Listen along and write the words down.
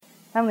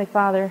Heavenly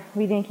Father,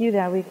 we thank you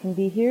that we can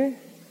be here.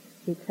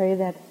 We pray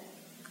that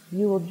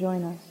you will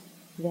join us,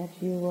 that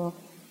you will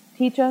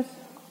teach us,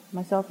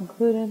 myself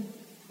included,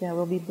 that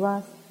we'll be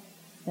blessed,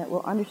 that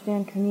we'll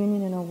understand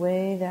communion in a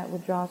way that will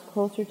draw us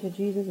closer to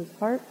Jesus'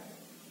 heart,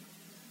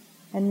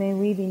 and may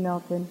we be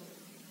melted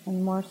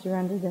and more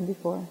surrendered than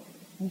before.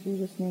 In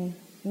Jesus' name,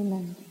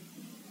 amen.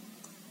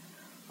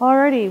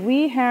 Alrighty,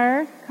 we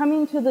are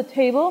coming to the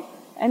table,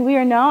 and we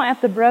are now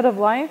at the bread of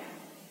life.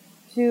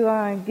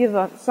 To give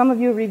some of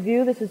you a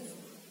review,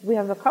 we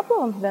have a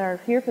couple of them that are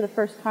here for the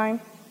first time.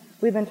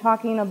 We've been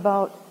talking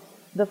about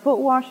the foot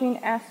washing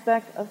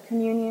aspect of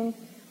communion,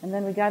 and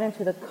then we got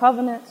into the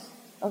covenants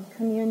of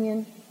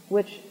communion,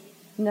 which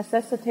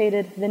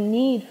necessitated the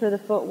need for the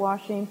foot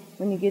washing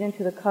when you get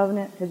into the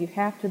covenant, because you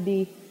have to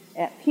be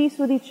at peace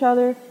with each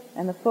other,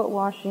 and the foot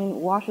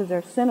washing washes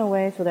our sin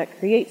away, so that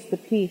creates the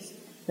peace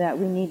that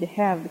we need to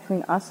have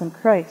between us and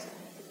Christ.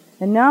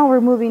 And now we're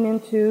moving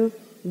into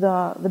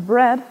the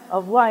bread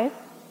of life,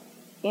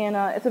 and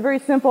it's a very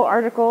simple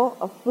article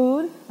of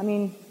food. I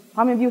mean,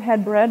 how many of you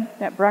had bread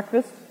at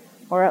breakfast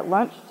or at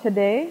lunch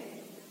today?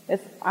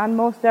 It's on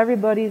most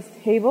everybody's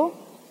table,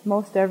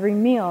 most every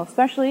meal.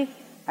 Especially,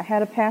 I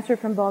had a pastor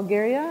from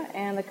Bulgaria,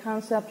 and the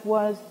concept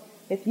was,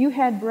 if you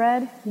had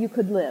bread, you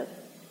could live.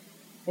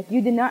 If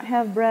you did not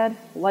have bread,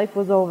 life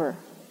was over.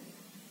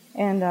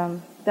 And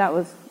that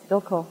was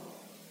Ilko.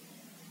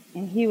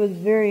 And he was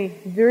very,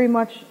 very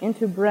much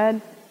into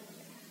bread.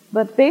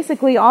 But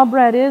basically, all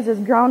bread is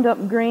ground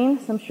up grain,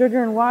 some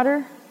sugar and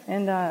water,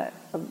 and a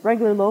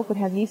regular loaf would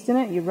have yeast in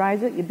it. You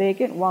rise it, you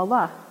bake it,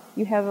 voila,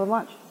 you have a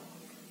lunch.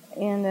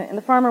 And in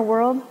the farmer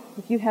world,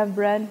 if you have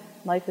bread,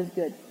 life is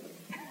good.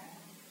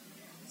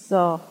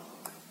 So,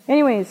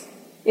 anyways,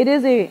 it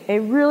is a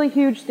really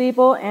huge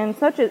staple, and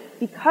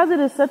because it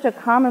is such a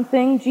common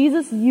thing,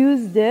 Jesus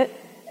used it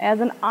as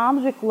an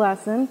object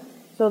lesson,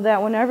 so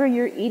that whenever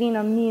you're eating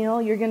a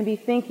meal, you're going to be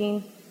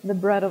thinking the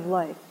bread of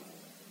life.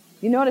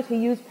 You notice he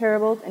used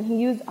parables and he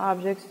used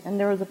objects, and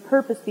there was a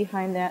purpose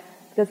behind that,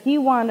 because he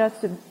wanted us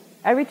to,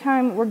 every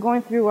time we're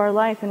going through our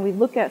life and we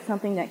look at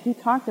something that he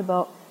talked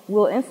about,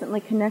 we'll instantly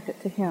connect it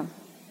to him.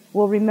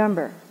 We'll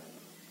remember.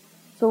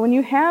 So when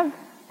you have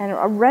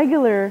a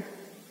regular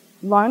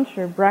lunch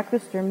or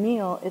breakfast or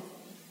meal,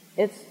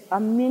 it's a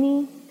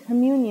mini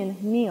communion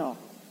meal,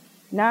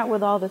 not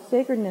with all the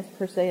sacredness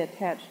per se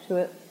attached to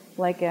it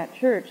like at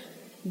church,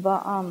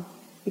 but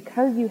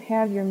because you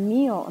have your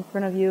meal in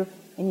front of you,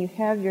 and you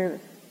have your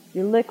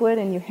liquid,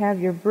 and you have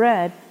your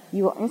bread,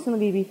 you will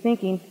instantly be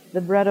thinking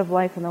the bread of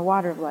life and the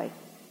water of life.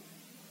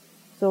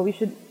 So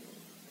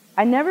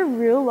I never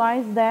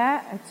realized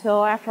that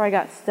until after I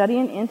got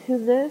studying into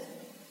this,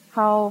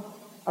 how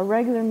a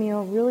regular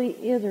meal really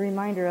is a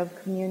reminder of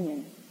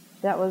communion.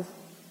 That was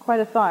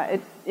quite a thought.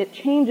 It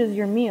changes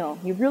your meal.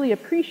 You really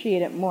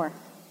appreciate it more.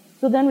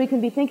 So then we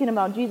can be thinking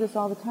about Jesus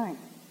all the time.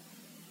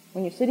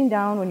 When you're sitting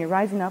down, when you're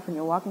rising up, when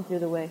you're walking through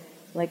the way,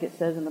 like it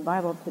says in the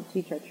Bible to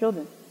teach our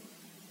children.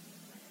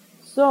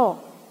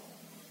 So,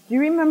 do you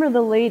remember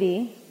the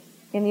lady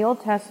in the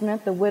Old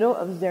Testament, the widow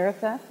of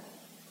Zarephath?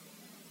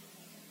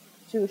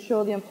 To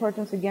show the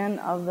importance again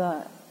of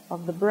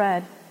the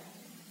bread.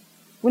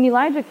 When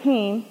Elijah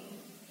came,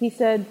 he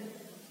said,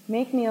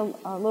 make me a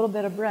little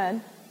bit of bread,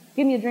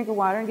 give me a drink of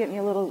water, and get me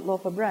a little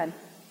loaf of bread.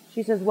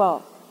 She says,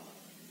 well,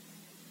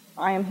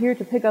 I am here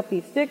to pick up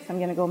these sticks, I'm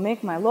going to go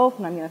make my loaf,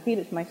 and I'm going to feed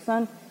it to my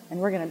son,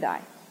 and we're going to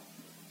die.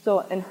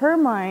 So in her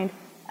mind,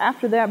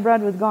 after that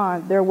bread was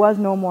gone, there was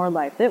no more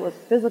life. It was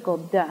physical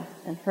death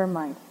in her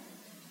mind.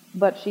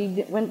 But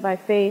she went by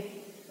faith,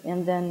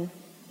 and then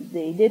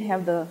they did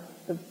have the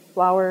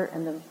flour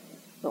and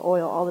the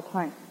oil all the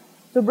time.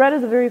 So bread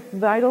is a very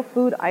vital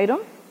food item.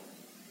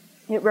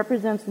 It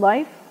represents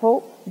life,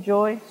 hope,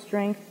 joy,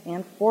 strength,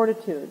 and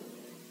fortitude.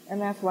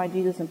 And that's why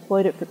Jesus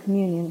employed it for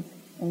communion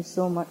and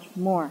so much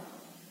more.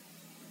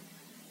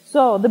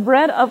 So, the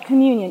bread of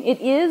communion,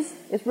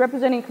 it's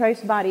representing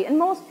Christ's body. And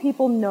most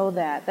people know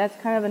that. That's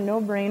kind of a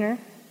no-brainer.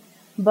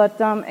 But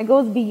it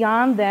goes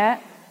beyond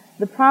that.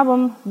 The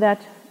problem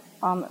that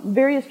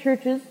various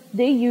churches,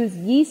 they use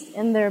yeast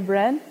in their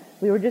bread.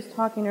 We were just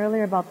talking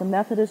earlier about the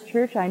Methodist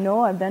Church. I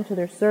know, I've been to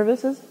their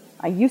services.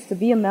 I used to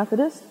be a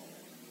Methodist.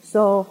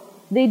 So,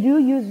 they do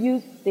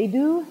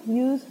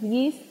use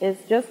yeast.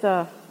 It's just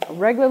a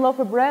regular loaf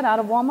of bread out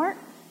of Walmart.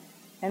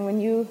 And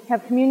when you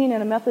have communion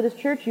in a Methodist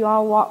church, you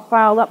all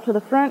file up to the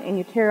front and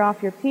you tear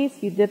off your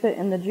piece, you dip it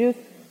in the juice,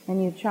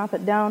 and you chop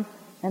it down,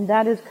 and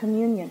that is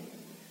communion.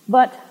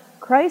 But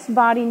Christ's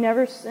body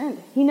never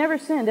sinned. He never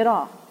sinned at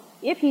all.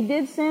 If he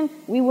did sin,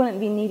 we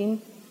wouldn't be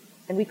needing,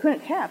 and we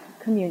couldn't have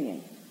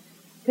communion.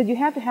 Because you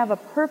have to have a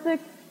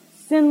perfect,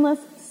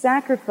 sinless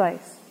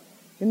sacrifice.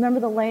 Remember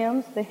the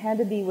lambs? They had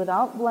to be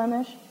without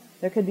blemish.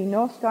 There could be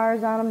no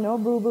scars on them, no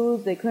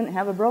boo-boos. They couldn't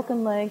have a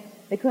broken leg.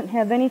 They couldn't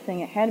have anything.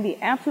 It had to be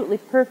absolutely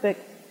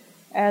perfect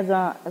as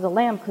a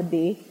lamb could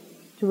be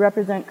to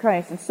represent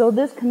Christ. And so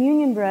this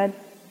communion bread,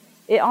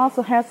 it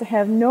also has to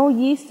have no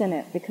yeast in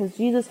it because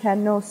Jesus had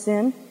no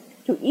sin.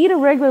 To eat a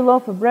regular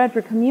loaf of bread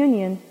for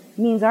communion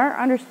means our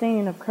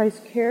understanding of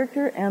Christ's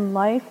character and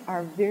life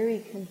are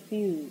very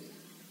confused.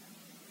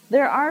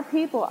 There are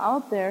people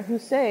out there who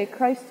say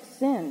Christ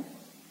sinned.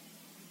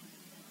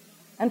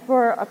 And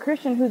for a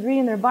Christian who's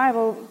reading their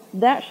Bible,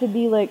 that should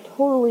be like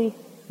totally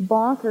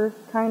bonker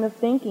kind of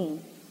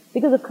thinking.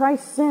 Because if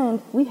Christ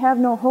sinned, we have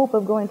no hope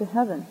of going to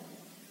heaven.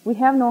 We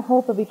have no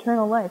hope of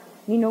eternal life.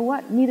 You know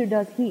what? Neither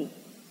does he.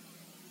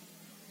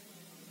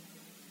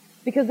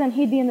 Because then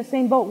he'd be in the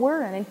same boat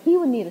we're in, and he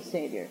would need a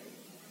Savior.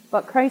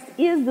 But Christ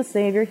is the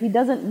Savior. He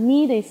doesn't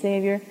need a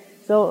Savior,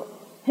 so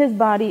his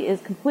body is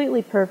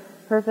completely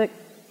perfect.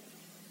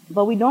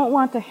 But we don't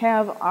want to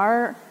have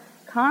our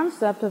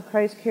concept of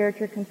Christ's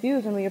character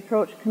confused when we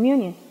approach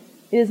communion.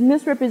 It is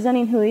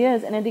misrepresenting who he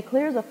is, and it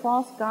declares a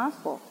false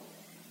gospel.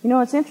 You know,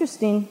 it's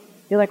interesting.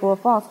 You're like, well, a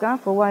false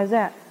gospel, why is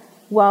that?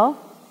 Well,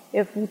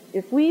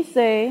 if we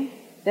say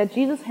that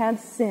Jesus had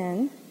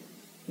sin,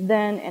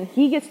 then, and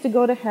he gets to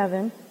go to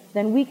heaven,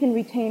 then we can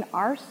retain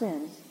our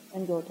sins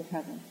and go to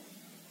heaven.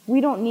 We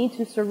don't need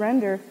to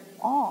surrender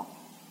all.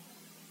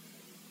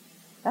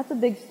 That's a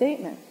big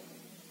statement.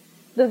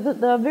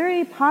 The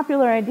very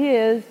popular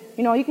idea is,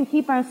 you know, you can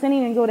keep on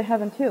sinning and go to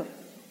heaven too.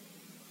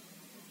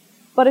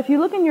 But if you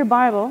look in your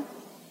Bible,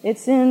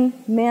 it's in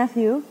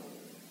Matthew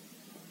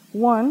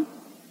 1.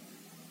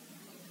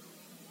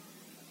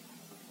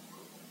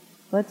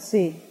 Let's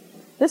see.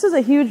 This is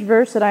a huge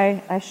verse that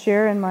I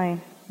share in my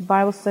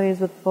Bible studies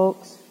with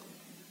folks.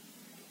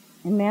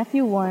 In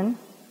Matthew 1,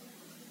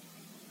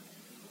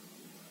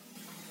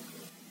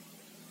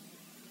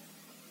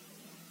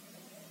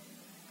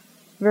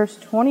 verse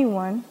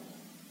 21.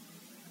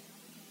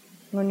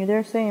 When you're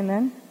there, say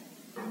amen.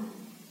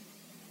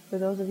 For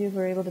those of you who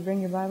are able to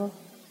bring your Bibles.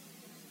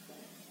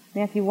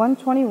 Matthew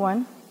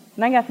 1:21,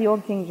 and I got the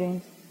Old King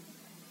James.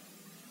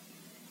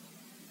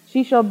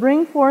 She shall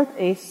bring forth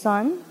a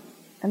son,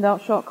 and thou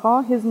shalt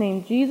call his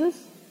name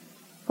Jesus,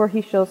 for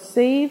he shall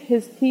save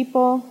his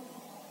people.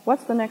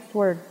 What's the next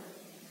word?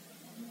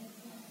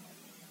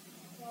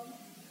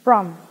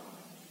 From.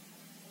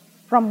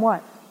 From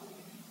what?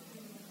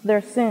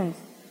 Their sins.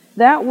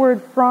 That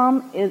word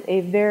from is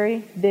a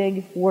very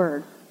big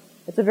word.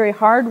 It's a very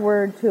hard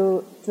word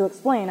to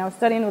explain. I was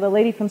studying with a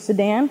lady from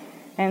Sudan,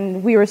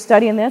 and we were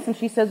studying this, and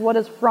she says, what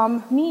does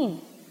from mean?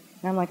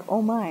 And I'm like,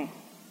 oh my,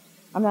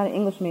 I'm not an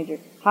English major.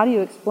 How do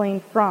you explain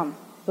from?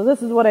 So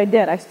this is what I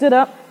did. I stood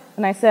up,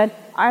 and I said,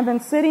 I've been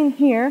sitting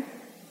here,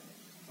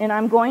 and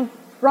I'm going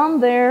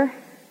from there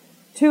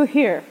to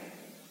here.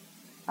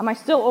 Am I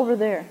still over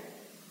there?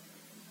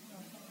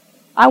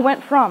 I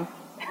went from.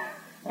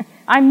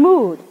 I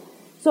moved.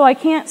 So I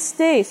can't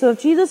stay. So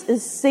if Jesus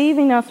is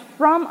saving us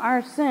from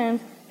our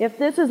sins, if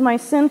this is my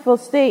sinful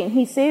state and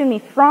he's saving me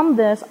from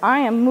this, I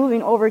am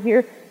moving over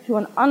here to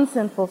an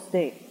unsinful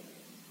state.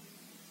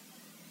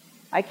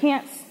 I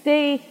can't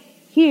stay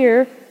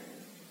here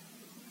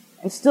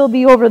and still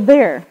be over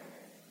there.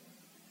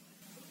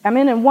 I'm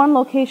in one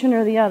location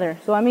or the other.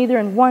 So I'm either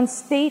in one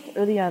state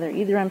or the other.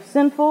 Either I'm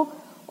sinful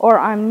or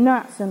I'm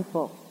not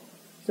sinful.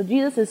 So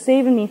Jesus is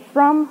saving me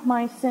from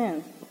my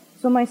sins.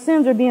 So my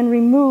sins are being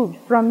removed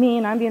from me,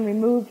 and I'm being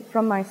removed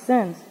from my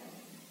sins.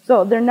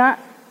 So they're not,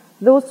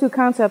 those two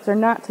concepts are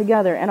not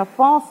together. And a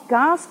false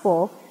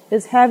gospel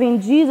is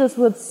having Jesus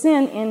with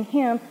sin in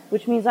him,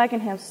 which means I can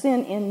have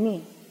sin in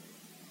me.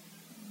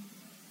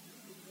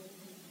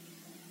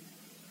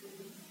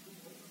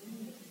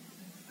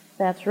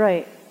 That's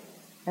right.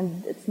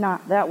 And it's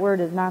not, that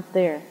word is not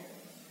there.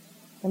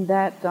 And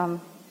that,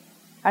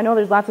 I know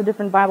there's lots of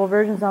different Bible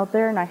versions out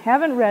there, and I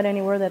haven't read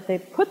anywhere that they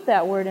put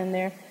that word in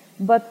there.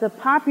 But the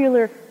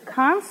popular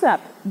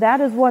concept, that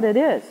is what it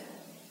is.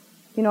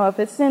 You know, if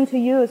it's sin to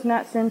you, it's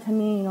not sin to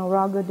me. You know, we're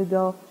all good to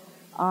go.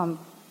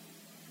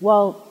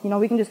 Well, you know,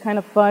 we can just kind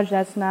of fudge.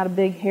 That's not a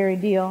big, hairy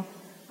deal.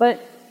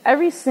 But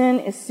every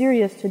sin is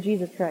serious to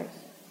Jesus Christ.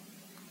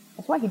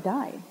 That's why he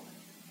died.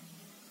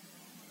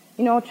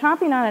 You know,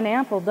 chomping on an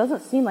apple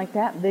doesn't seem like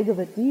that big of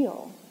a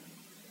deal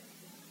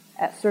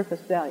at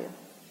surface value.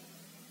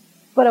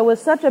 But it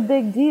was such a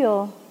big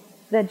deal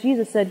that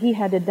Jesus said he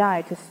had to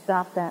die to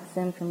stop that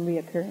sin from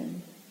reoccurring.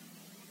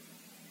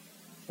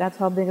 That's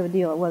how big of a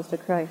deal it was to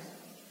Christ.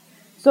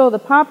 So the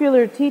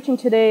popular teaching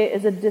today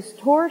is a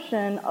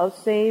distortion of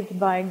saved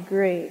by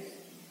grace.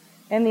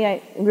 And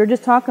we were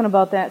just talking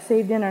about that,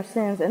 saved in our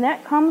sins. And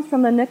that comes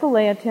from the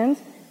Nicolaitans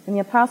in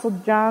the Apostle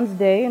John's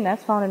day, and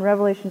that's found in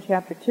Revelation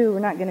chapter 2. We're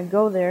not going to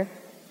go there.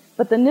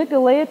 But the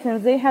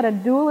Nicolaitans, they had a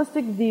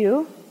dualistic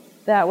view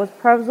that was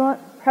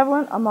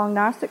prevalent among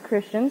Gnostic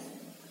Christians.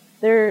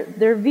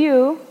 Their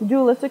view,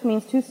 dualistic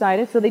means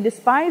two-sided, so they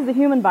despise the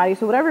human body.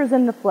 So whatever is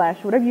in the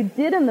flesh, whatever you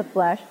did in the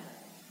flesh,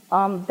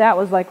 that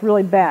was like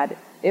really bad.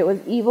 It was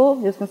evil.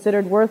 It was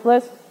considered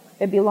worthless.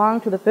 It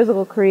belonged to the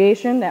physical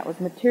creation. That was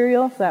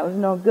material, so that was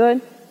no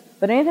good.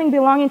 But anything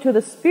belonging to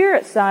the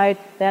spirit side,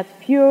 that's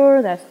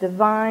pure, that's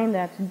divine,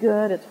 that's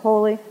good, it's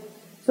holy.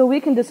 So we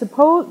can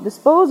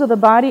dispose of the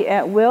body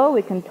at will.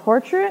 We can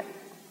torture it,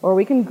 or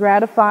we can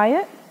gratify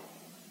it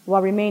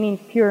while remaining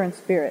pure in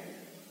spirit.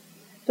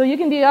 So you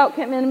can be out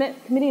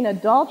committing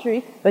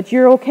adultery, but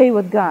you're okay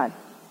with God.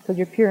 because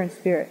you're pure in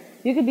spirit.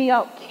 You could be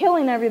out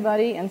killing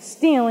everybody and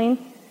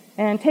stealing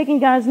and taking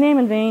God's name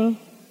in vain,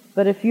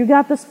 but if you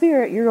got the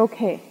Spirit, you're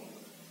okay.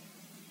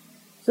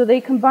 So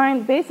they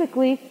combine,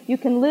 basically, you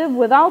can live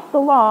without the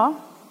law,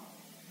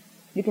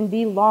 you can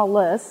be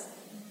lawless,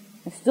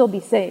 and still be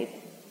saved.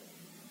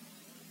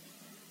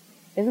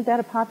 Isn't that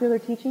a popular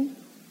teaching?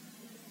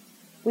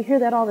 We hear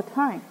that all the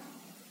time.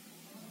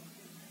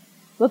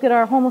 Look at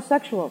our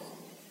homosexuals.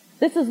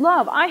 This is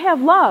love. I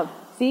have love.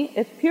 See,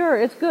 it's pure,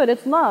 it's good,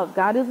 it's love.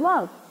 God is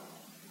love.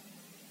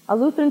 A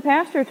Lutheran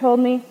pastor told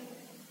me,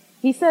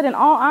 he said, in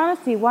all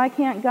honesty, why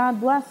can't God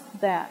bless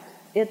that?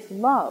 It's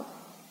love.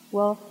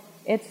 Well,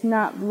 it's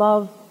not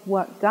love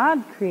what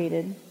God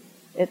created.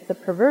 It's a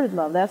perverted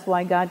love. That's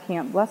why God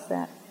can't bless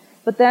that.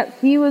 But that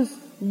he was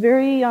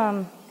very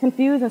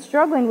confused and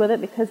struggling with it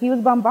because he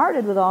was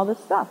bombarded with all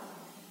this stuff.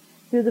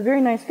 He was a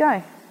very nice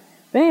guy.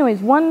 But anyways,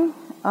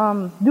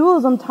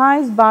 dualism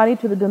ties body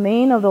to the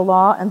domain of the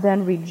law and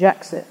then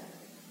rejects it.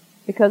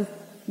 Because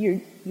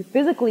you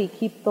physically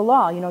keep the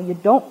law. You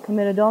don't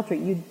commit adultery.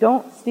 You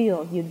don't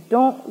steal. You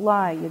don't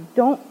lie. You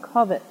don't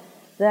covet.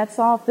 That's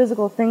all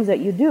physical things that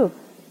you do.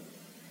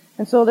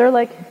 And so they're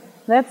like,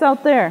 that's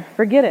out there.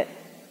 Forget it.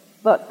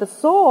 But the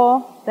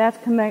soul, that's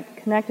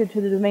connected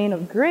to the domain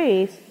of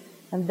grace,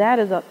 and that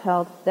is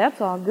upheld. That's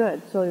all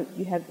good. So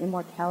you have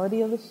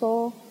immortality of the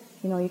soul.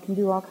 You can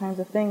do all kinds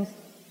of things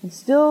and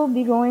still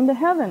be going to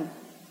heaven.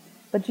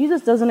 But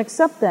Jesus doesn't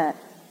accept that.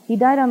 He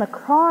died on the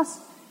cross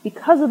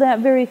because of that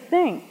very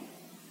thing.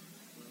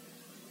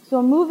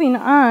 So moving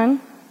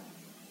on,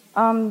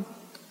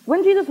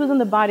 when Jesus was in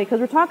the body, because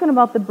we're talking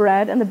about the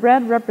bread, and the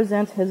bread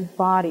represents his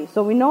body.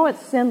 So we know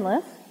it's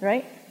sinless,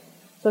 right?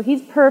 So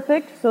he's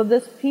perfect. So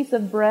this piece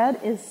of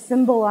bread is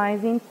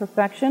symbolizing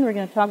perfection. We're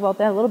going to talk about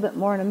that a little bit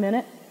more in a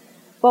minute.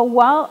 But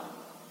while,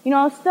 I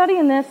was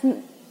studying this,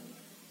 and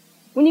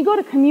when you go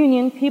to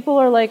communion, people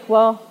are like,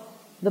 well,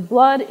 the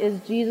blood is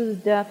Jesus'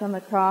 death on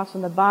the cross,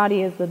 and the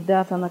body is the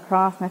death on the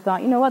cross. And I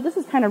thought, you know what, this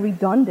is kind of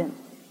redundant.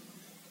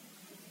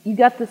 You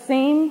got the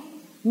same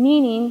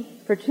meaning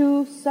for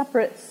two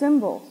separate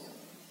symbols.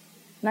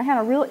 And I had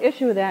a real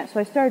issue with that, so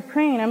I started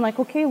praying. I'm like,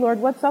 okay, Lord,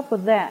 what's up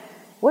with that?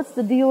 What's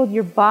the deal with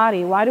your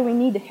body? Why do we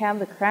need to have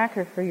the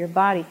cracker for your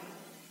body?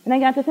 And I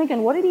got to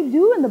thinking, what did he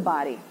do in the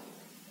body?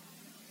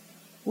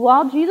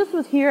 While Jesus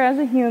was here as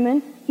a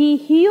human, he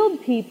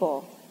healed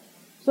people.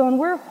 So when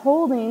we're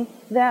holding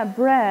that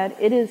bread,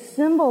 it is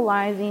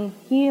symbolizing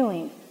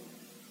healing.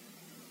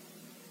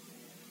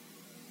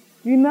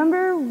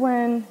 Remember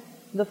when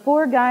the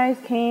 4 guys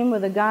came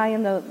with a guy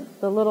in the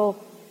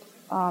little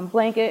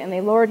blanket and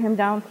they lowered him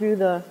down through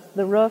the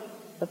roof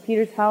of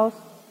Peter's house?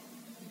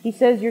 He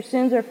says, your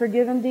sins are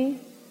forgiven thee.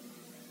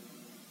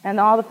 And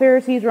all the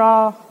Pharisees are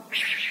all,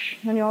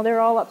 they're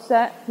all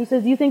upset. He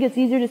says, do you think it's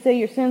easier to say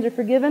your sins are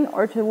forgiven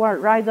or to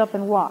rise up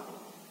and walk?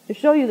 To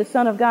show you the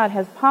Son of God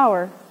has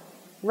power,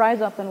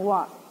 rise up and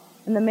walk.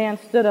 And the man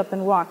stood up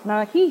and walked.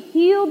 Now he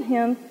healed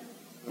him,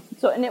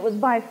 and it was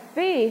by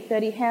faith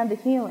that he had the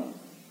healing.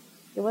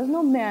 There was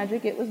no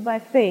magic, it was by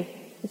faith.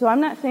 So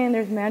I'm not saying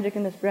there's magic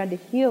in this bread to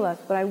heal us,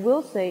 but I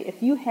will say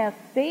if you have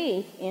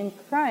faith in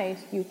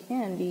Christ, you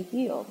can be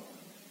healed.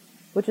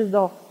 Which is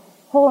the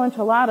whole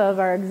enchilada of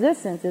our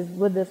existence, is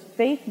with this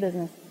faith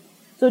business.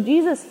 So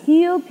Jesus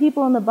healed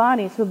people in the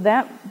body, so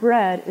that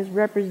bread is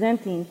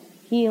representing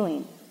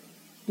healing.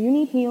 Do you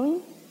need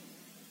healing?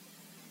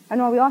 I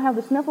know we all have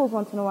the sniffles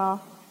once in a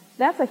while.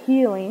 That's a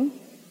healing.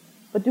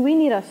 But do we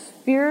need a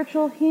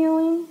spiritual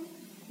healing?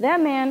 That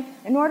man,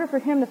 in order for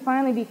him to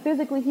finally be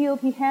physically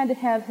healed, he had to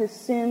have his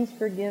sins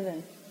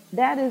forgiven.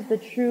 That is the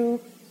true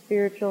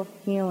spiritual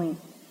healing.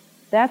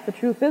 That's the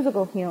true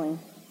physical healing.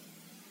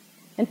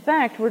 In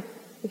fact,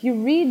 if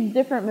you read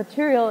different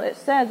material, it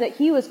says that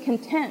he was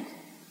content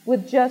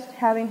with just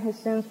having his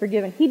sins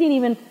forgiven. He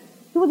wasn't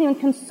even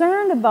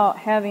concerned about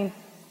having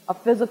a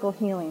physical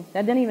healing.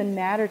 That didn't even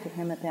matter to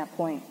him at that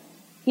point.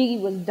 He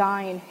was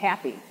dying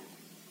happy.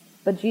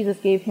 But Jesus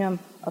gave him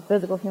a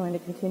physical healing to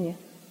continue.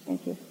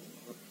 Thank you.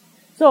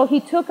 So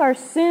he took our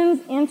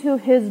sins into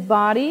his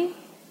body.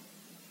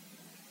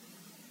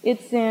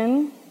 It's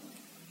in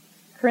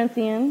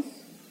Corinthians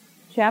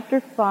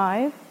chapter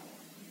 5,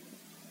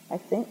 I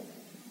think,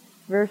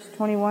 verse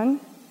 21.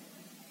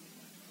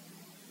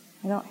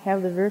 I don't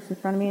have the verse in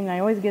front of me, and I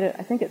always get it.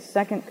 I think it's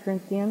 2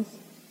 Corinthians.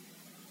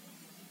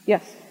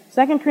 Yes,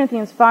 2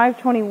 Corinthians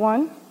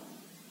 5:21.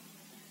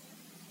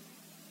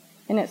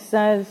 And it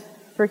says,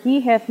 for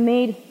he hath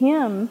made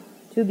him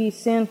to be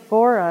sin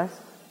for us,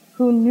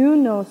 who knew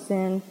no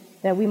sin,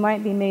 that we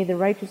might be made the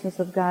righteousness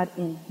of God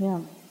in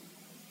him.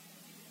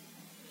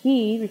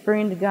 He,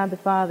 referring to God the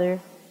Father,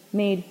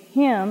 made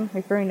him,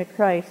 referring to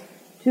Christ,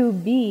 to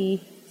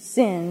be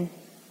sin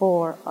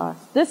for us.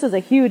 This is a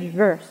huge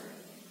verse.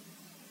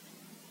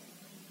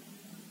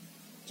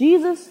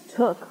 Jesus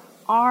took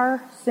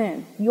our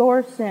sin,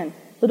 your sin.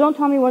 So don't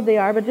tell me what they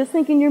are, but just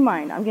think in your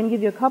mind. I'm going to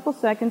give you a couple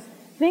seconds.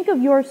 Think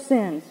of your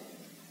sins.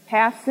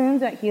 Past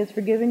sins that he has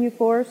forgiven you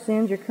for,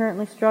 sins you're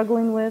currently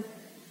struggling with.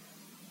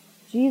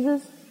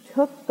 Jesus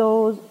took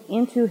those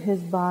into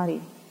his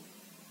body.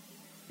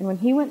 And when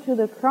he went to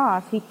the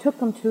cross, he took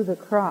them to the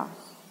cross.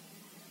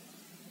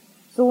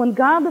 So when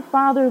God the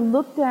Father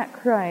looked at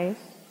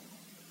Christ,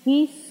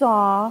 he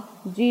saw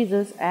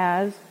Jesus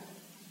as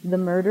the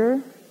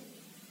murderer,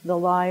 the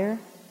liar,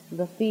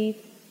 the thief,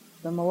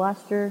 the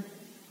molester,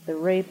 the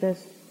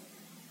rapist.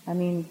 I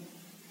mean,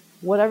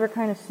 whatever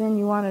kind of sin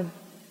you wanted.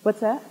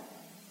 What's that?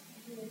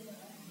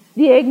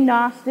 The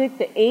agnostic,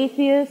 the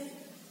atheist,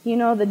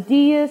 the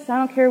deist. I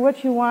don't care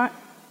what you want.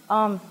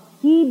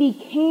 He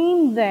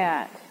became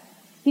that.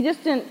 He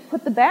just didn't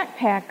put the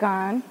backpack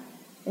on,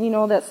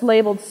 that's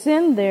labeled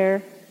sin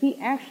there. He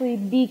actually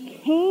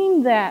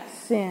became that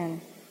sin.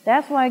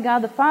 That's why God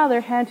the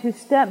Father had to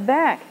step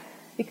back,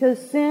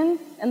 because sin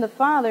and the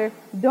Father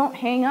don't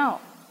hang out.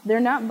 They're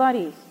not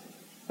buddies.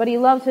 But he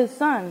loves his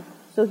Son,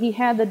 so he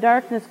had the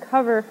darkness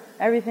cover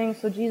everything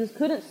so Jesus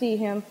couldn't see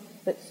him,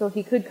 but so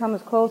he could come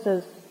as close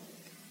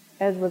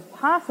as was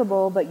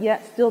possible, but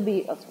yet still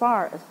be as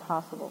far as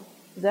possible.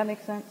 Does that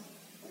make sense?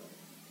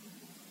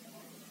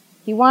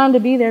 He wanted to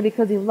be there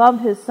because he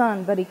loved his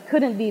Son, but he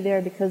couldn't be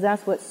there because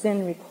that's what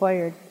sin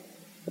required.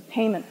 The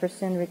payment for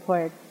sin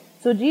required.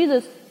 So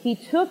Jesus, he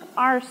took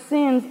our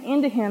sins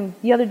into him.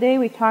 The other day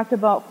we talked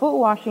about foot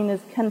washing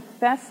is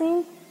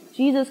confessing.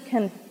 Jesus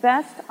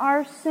confessed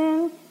our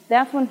sin.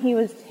 That's when he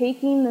was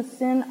taking the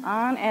sin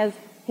on as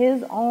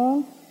his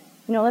own.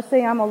 Let's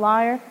say I'm a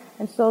liar,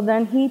 and so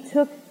then he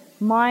took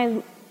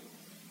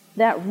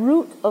that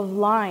root of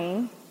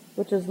lying,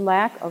 which is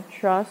lack of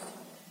trust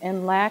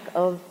and lack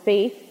of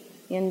faith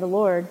in the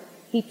Lord.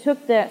 He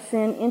took that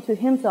sin into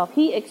himself.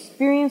 He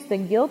experienced the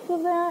guilt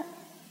of that.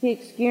 He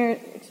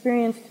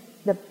experienced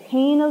the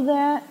pain of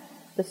that,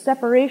 the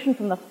separation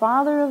from the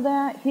Father of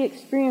that. He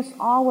experienced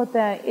all what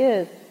that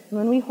is. And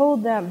when we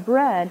hold that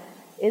bread,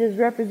 it is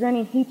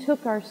representing he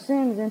took our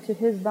sins into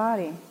his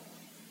body.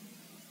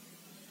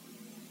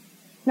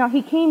 Now,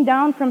 he came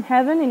down from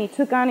heaven and he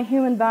took on a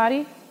human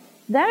body.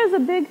 That is a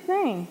big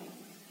thing.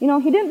 He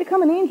didn't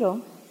become an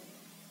angel.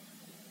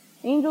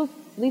 Angels,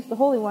 at least the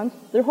holy ones,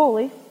 they're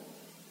holy.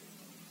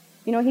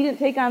 He didn't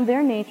take on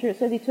their nature. It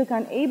says he took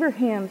on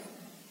Abraham's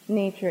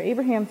nature,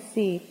 Abraham's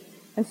seed.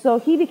 And so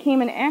he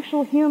became an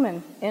actual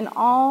human in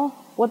all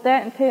what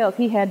that entails.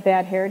 He had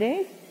bad hair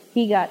days.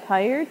 He got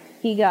tired.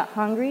 He got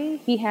hungry.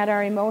 He had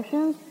our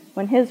emotions.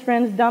 When his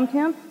friends dumped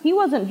him, he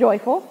wasn't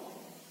joyful.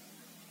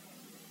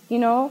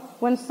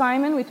 When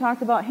Simon, we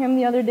talked about him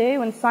the other day,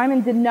 when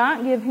Simon did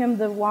not give him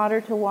the water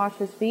to wash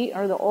his feet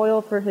or the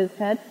oil for his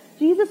head,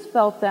 Jesus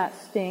felt that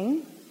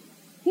sting.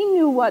 He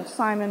knew what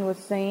Simon was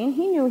saying.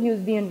 He knew he was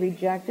being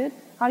rejected.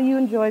 How do you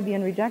enjoy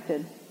being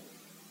rejected?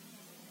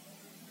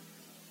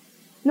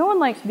 No one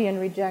likes being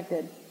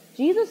rejected.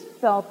 Jesus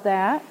felt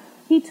that.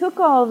 He took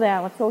all of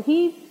that. So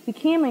he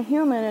became a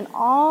human and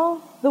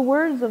all the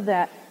words of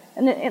that.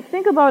 And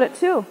think about it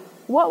too.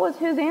 What was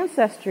his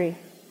ancestry?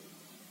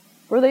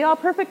 Were they all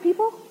perfect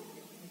people?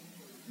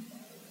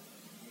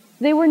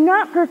 They were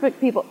not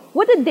perfect people.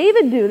 What did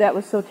David do that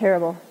was so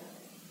terrible?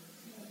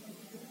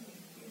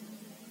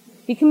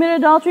 He committed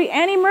adultery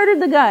and he murdered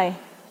the guy.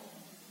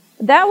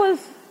 That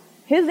was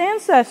his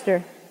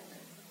ancestor.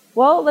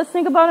 Well, let's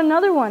think about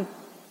another one.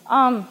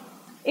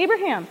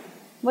 Abraham.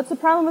 What's the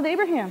problem with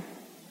Abraham?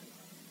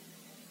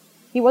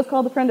 He was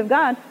called the friend of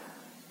God,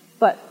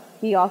 but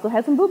he also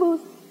had some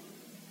boo-boos.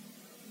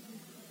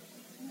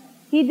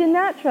 He did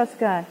not trust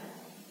God.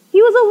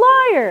 He was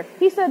a liar.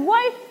 He said,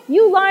 wife,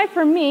 you lie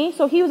for me.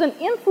 So he was an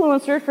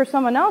influencer for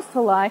someone else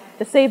to lie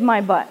to save my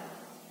butt.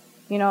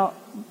 And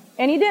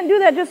he didn't do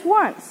that just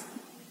once.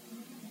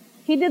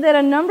 He did that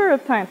a number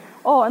of times.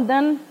 Oh, and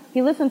then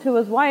he listened to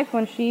his wife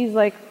when she's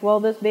like,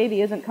 well, this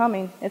baby isn't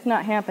coming. It's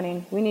not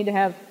happening. We need to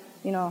have,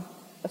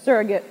 a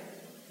surrogate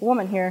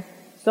woman here.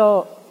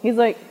 So he's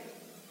like,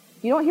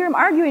 you don't hear him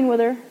arguing with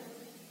her.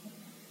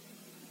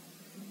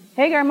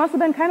 Hagar must have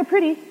been kind of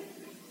pretty.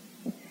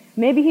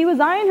 Maybe he was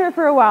eyeing her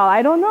for a while.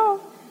 I don't know.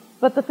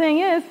 But the thing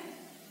is,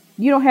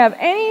 you don't have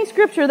any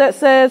scripture that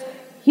says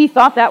he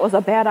thought that was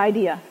a bad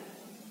idea.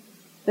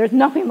 There's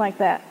nothing like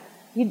that.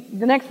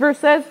 The next verse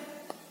says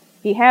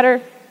he had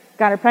her,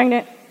 got her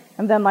pregnant,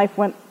 and then life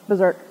went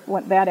berserk,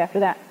 went bad after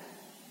that.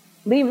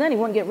 But even then, he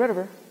wouldn't get rid of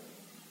her.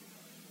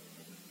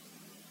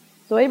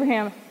 So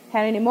Abraham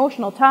had an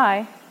emotional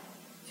tie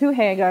to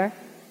Hagar.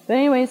 But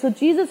anyway, so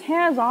Jesus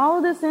has all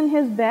of this in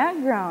his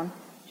background,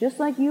 just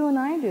like you and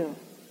I do.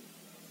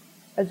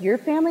 Is your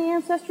family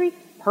ancestry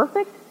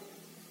perfect?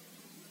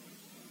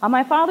 On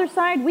my father's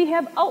side, we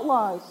have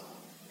outlaws.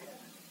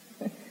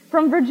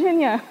 From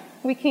Virginia.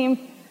 We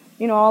came,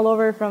 all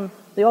over from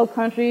the old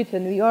country to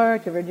New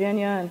York to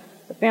Virginia, and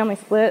the family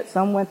split.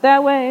 Some went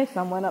that way,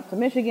 some went up to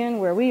Michigan,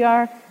 where we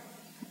are.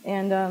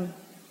 And,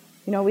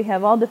 we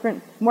have all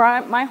different...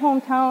 My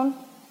hometown,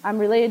 I'm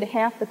related to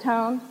half the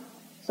town.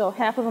 So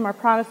half of them are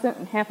Protestant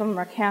and half of them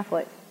are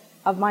Catholic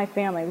of my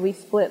family. We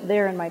split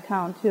there in my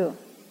town, too.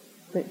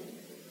 But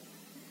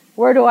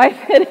where do I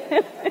fit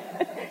in?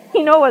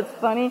 You know what's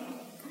funny?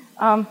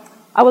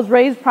 I was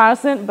raised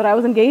Protestant, but I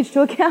was engaged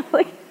to a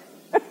Catholic.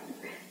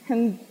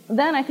 And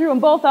then I threw them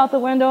both out the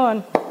window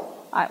and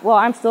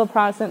I'm still a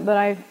Protestant,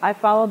 but I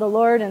follow the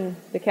Lord, and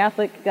the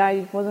Catholic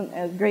guy wasn't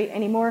as great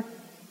anymore,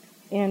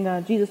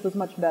 and Jesus was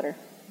much better.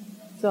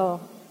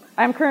 So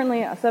I'm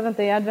currently a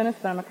Seventh-day Adventist,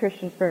 but I'm a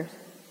Christian first.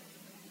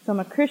 So I'm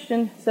a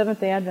Christian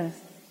Seventh-day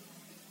Adventist.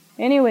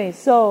 Anyway,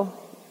 so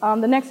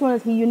the next one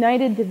is he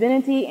united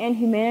divinity and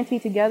humanity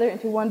together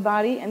into one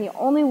body, and the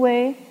only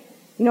way,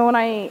 when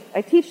I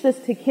teach this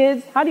to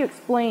kids, how do you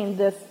explain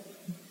this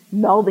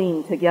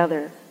melding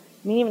together?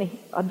 I mean, even an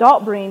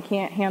adult brain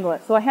can't handle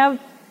it. So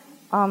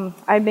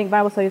I make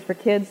Bible studies for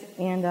kids,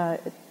 and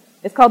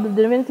it's called The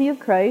Divinity of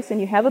Christ,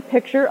 and you have a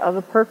picture of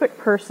a perfect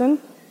person,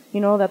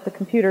 that the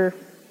computer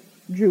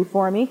drew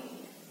for me.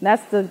 And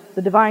that's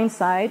the divine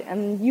side,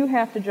 and you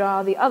have to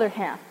draw the other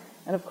half.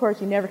 And of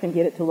course, you never can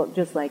get it to look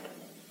just like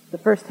the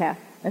first half.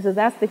 And so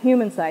that's the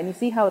human side. And you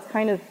see how it's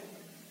kind of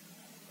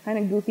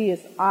goofy,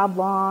 it's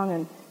oblong,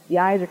 and the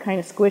eyes are kind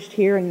of squished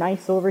here and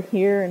nice over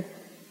here,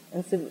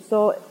 and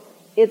so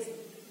it's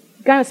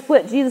kind of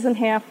split Jesus in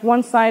half.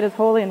 One side is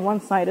holy and one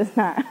side is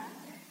not.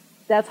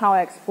 That's how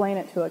I explain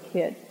it to a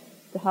kid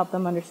to help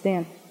them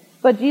understand.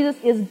 But Jesus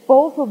is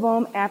both of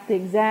them at the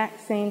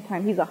exact same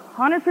time. He's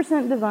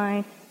 100%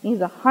 divine, and he's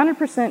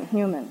 100%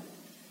 human.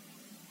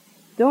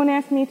 Don't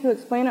ask me to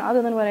explain it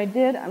other than what I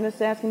did. I'm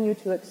just asking you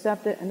to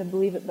accept it and to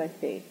believe it by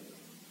faith.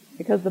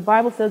 Because the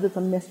Bible says it's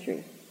a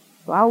mystery.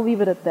 So I'll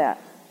leave it at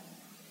that.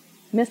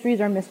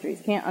 Mysteries are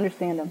mysteries. Can't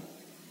understand them.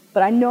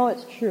 But I know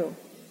it's true.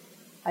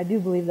 I do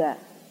believe that.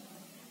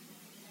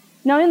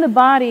 Now in the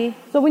body,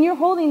 so when you're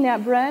holding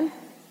that bread,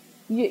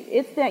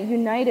 it's that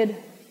united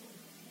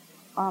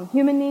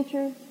human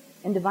nature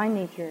and divine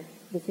nature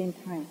at the same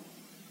time.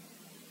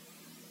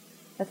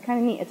 That's kind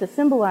of neat. It's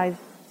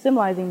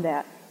symbolizing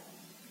that.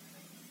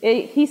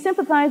 He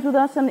sympathized with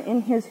us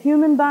in his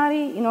human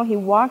body. He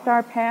walked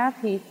our path.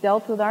 He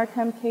dealt with our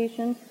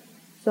temptations.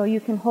 So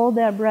you can hold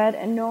that bread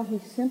and know he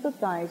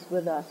sympathized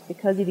with us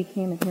because he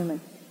became a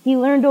human. He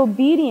learned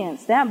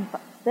obedience.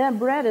 That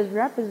bread is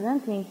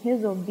representing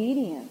his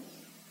obedience.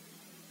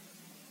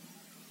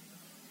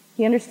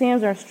 He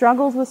understands our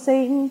struggles with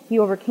Satan. He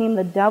overcame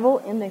the devil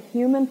in the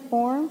human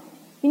form.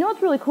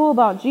 What's really cool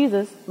about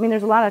Jesus? I mean,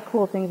 there's a lot of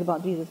cool things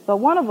about Jesus, but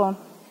one of them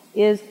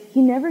is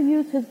he never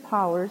used his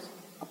powers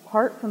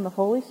apart from the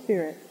Holy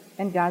Spirit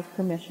and God's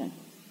permission.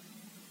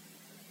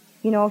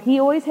 He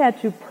always had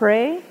to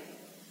pray.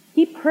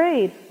 He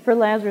prayed for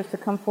Lazarus to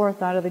come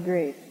forth out of the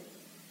grave.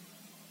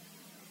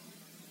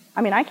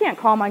 I mean, I can't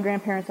call my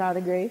grandparents out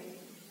of the grave.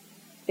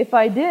 If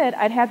I did,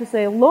 I'd have to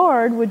say,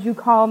 Lord, would you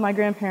call my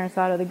grandparents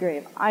out of the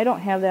grave? I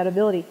don't have that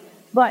ability.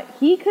 But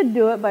he could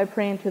do it by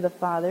praying to the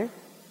Father.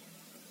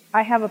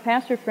 I have a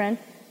pastor friend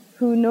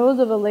who knows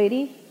of a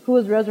lady who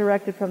was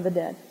resurrected from the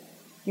dead.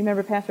 You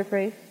remember Pastor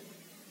Fraze?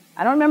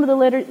 I don't remember the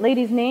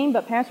lady's name,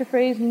 but Pastor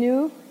Fraze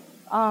knew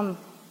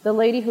the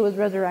lady who was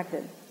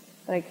resurrected.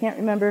 But I can't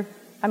remember.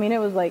 I mean, it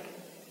was like,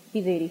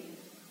 he's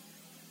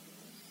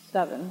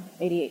 87,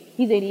 88.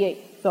 He's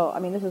 88. So, I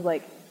mean, this is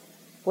like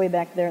way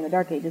back there in the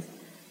dark ages.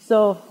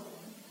 So,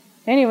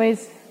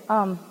 anyways,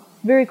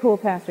 very cool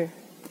pastor.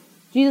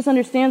 Jesus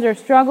understands our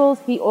struggles.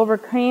 He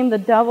overcame the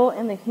devil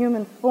in the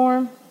human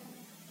form.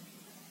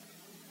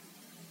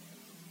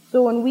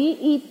 So when we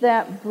eat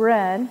that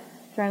bread,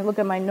 trying to look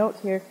at my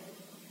notes here,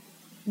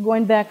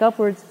 going back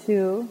upwards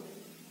to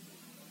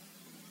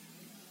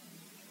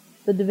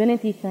the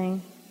divinity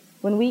thing,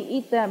 when we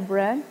eat that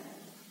bread,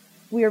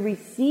 we are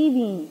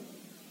receiving,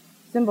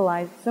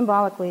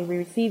 symbolically, we're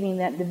receiving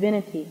that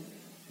divinity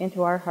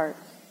into our hearts.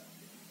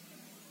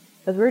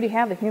 Because we already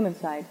have the human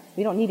side.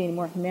 We don't need any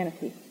more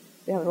humanity.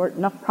 We have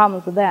enough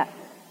problems with that.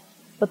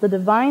 But the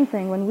divine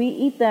thing, when we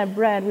eat that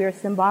bread, we are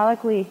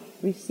symbolically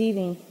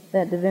receiving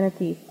that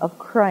divinity of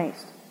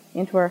Christ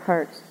into our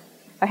hearts.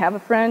 I have a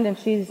friend, and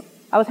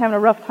I was having a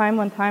rough time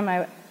one time.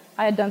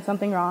 I had done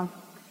something wrong.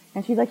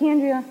 And she's like,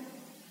 Andrea,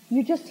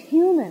 you're just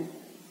human.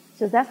 She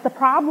says, that's the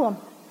problem.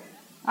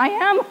 I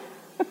am.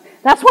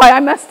 That's why I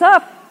messed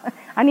up.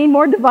 I need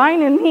more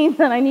divine in me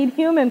than I need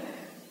human.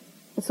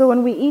 So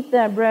when we eat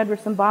that bread, we're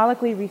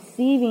symbolically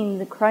receiving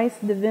the Christ's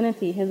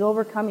divinity, his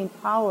overcoming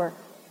power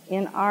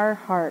in our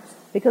hearts.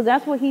 Because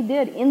that's what he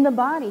did in the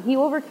body. He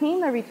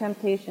overcame every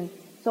temptation.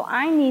 So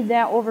I need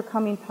that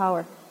overcoming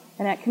power.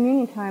 And at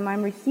communion time,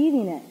 I'm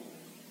receiving it.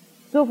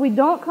 So if we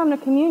don't come to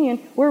communion,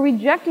 we're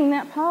rejecting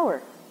that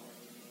power.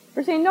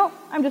 We're saying, no,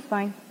 I'm just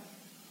fine.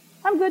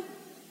 I'm good.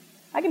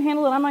 I can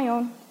handle it on my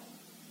own.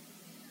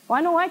 Well,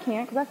 I know I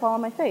can't because I fall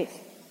on my face.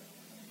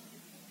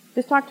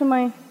 Just talk to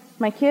my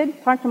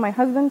kid, talk to my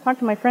husband, talk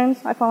to my friends,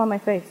 I fall on my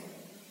face.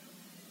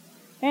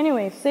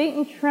 Anyway,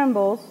 Satan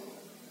trembles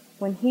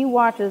when he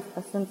watches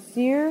a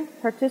sincere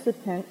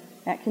participant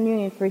at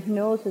communion, for he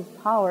knows his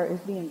power is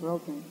being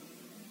broken.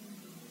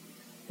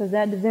 Because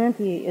that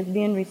divinity is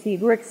being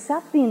received. We're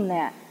accepting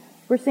that.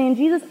 We're saying,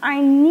 Jesus,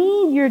 I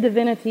need your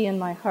divinity in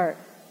my heart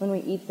when we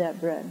eat that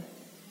bread.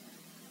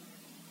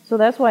 So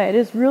that's why it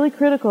is really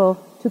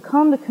critical to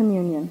come to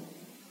communion.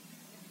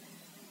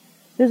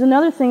 There's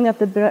another thing that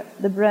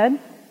the bread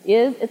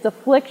is. It's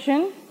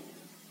affliction.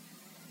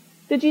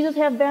 Did Jesus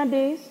have bad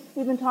days?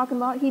 We've been talking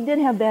about. He did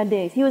have bad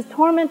days. He was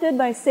tormented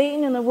by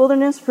Satan in the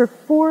wilderness for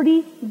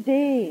 40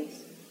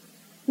 days.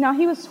 Now,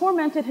 he was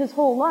tormented his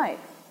whole life,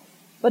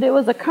 but it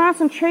was a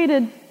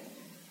concentrated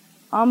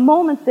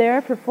moment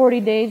there for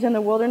 40 days in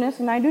the wilderness,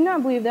 and I do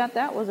not believe that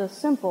that was a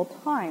simple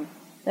time,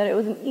 that it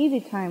was an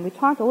easy time. We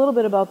talked a little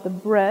bit about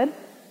the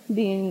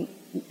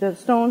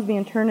stones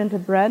being turned into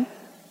bread.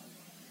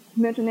 I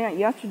mentioned that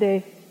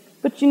yesterday.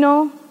 But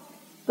the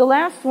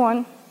last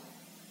one,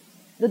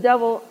 the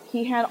devil,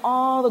 he had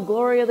all the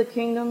glory of the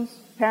kingdoms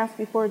passed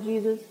before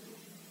Jesus.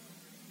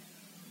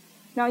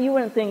 Now, you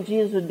wouldn't think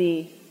Jesus would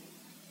be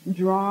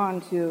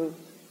drawn to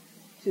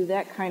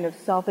that kind of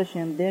selfish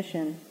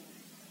ambition.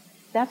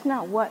 That's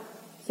not what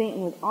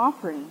Satan was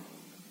offering.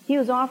 He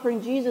was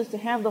offering Jesus to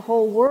have the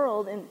whole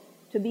world and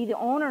to be the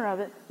owner of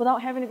it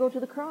without having to go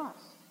to the cross.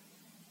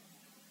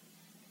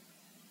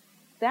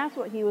 That's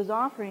what he was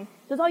offering.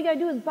 He says, all you got to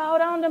do is bow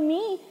down to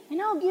me,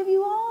 and I'll give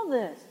you all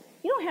this.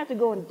 You don't have to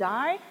go and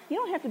die. You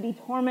don't have to be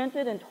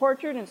tormented and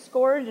tortured and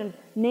scourged and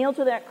nailed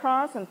to that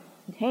cross and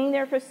hang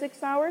there for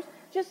 6 hours.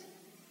 Just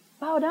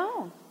bow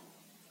down.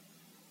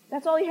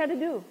 That's all he had to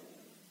do.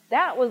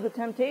 That was the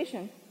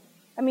temptation.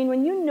 I mean,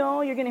 when you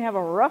know you're going to have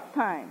a rough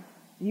time,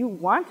 you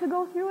want to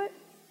go through it?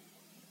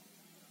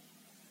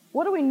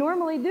 What do we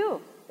normally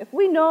do? If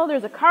we know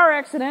there's a car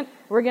accident,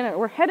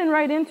 we're heading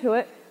right into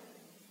it,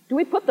 do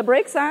we put the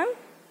brakes on?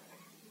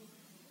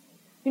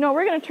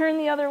 We're going to turn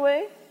the other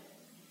way.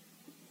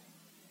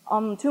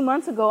 2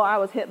 months ago, I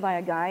was hit by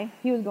a guy.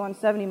 He was going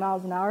 70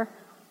 miles an hour,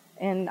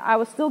 and I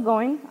was still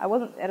going. I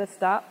wasn't at a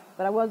stop,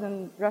 but I was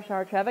in rush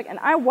hour traffic, and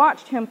I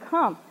watched him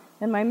come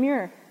in my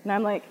mirror, and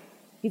I'm like,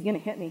 he's going to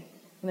hit me.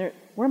 And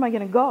where am I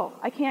going to go?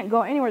 I can't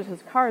go anywhere.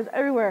 There's cars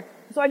everywhere.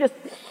 So I just,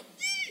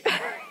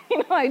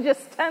 I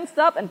just tensed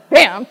up, and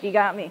bam, he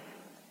got me.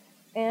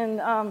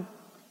 And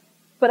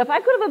but if I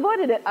could have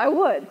avoided it, I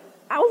would.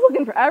 I was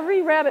looking for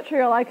every rabbit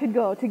trail I could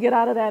go to get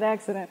out of that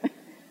accident.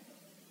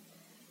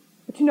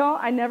 But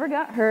I never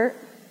got hurt,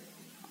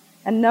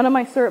 and none of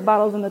my syrup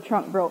bottles in the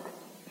trunk broke.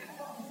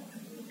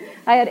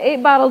 I had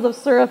 8 bottles of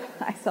syrup.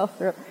 I sell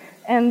syrup.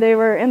 And they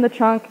were in the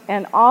trunk,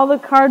 and all the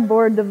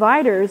cardboard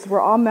dividers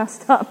were all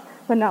messed up,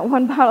 but not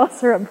one bottle of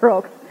syrup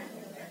broke.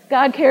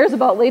 God cares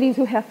about ladies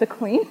who have to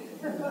clean.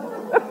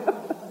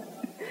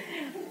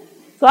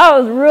 So I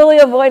was really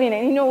avoiding it.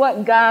 And you know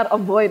what? God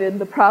avoided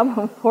the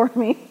problem for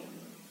me.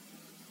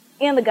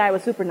 And the guy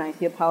was super nice.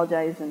 He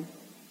apologized and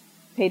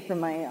paid for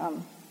my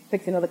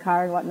fixing of the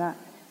car and whatnot.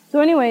 So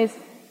anyways,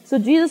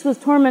 Jesus was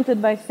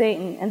tormented by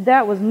Satan, and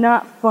that was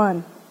not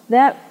fun.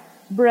 That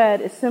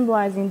bread is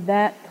symbolizing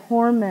that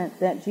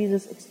torment that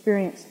Jesus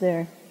experienced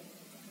there.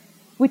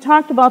 We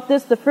talked about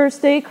this the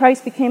first day.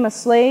 Christ became a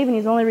slave, and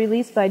he's only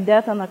released by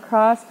death on the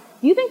cross.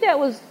 Do you think that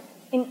was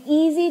an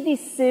easy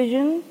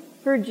decision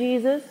for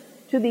Jesus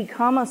to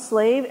become a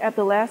slave at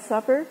the Last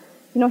Supper?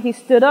 He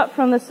stood up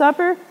from the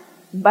supper.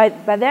 By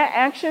that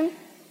action,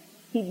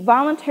 he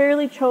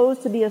voluntarily chose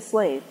to be a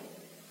slave.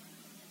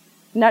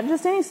 Not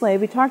just any slave.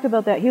 We talked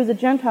about that. He was a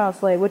Gentile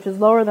slave, which is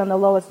lower than the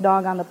lowest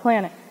dog on the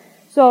planet.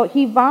 So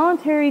he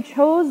voluntarily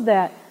chose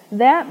that.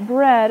 That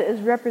bread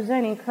is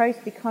representing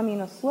Christ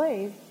becoming a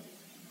slave.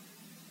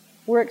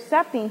 We're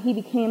accepting he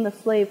became the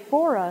slave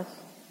for us.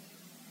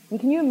 And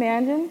can you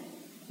imagine?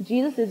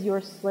 Jesus is your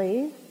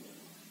slave.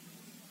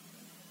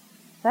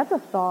 That's a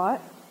thought.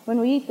 When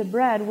we eat the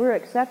bread, we're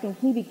accepting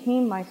he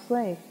became my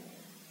slave.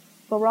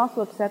 But we're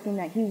also accepting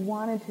that he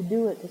wanted to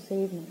do it to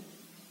save me.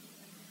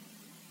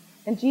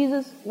 And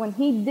Jesus, when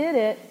he did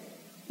it,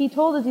 he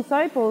told his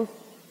disciples,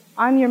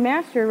 I'm your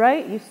master,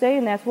 right? You say,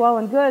 and that's well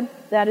and good.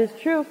 That is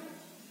true.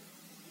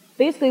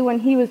 Basically,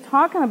 when he was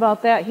talking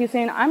about that, he was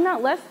saying, I'm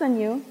not less than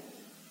you.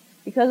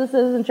 Because it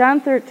says in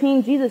John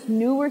 13, Jesus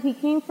knew where he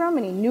came from,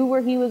 and he knew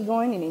where he was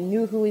going, and he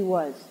knew who he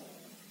was.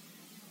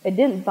 It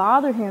didn't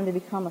bother him to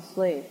become a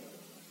slave.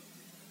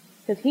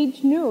 Because he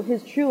knew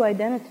his true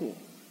identity,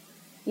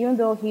 even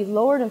though he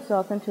lowered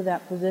himself into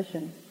that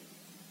position.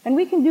 And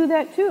we can do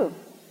that too.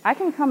 I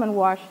can come and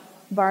wash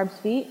Barb's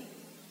feet,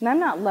 and I'm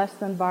not less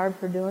than Barb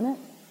for doing it.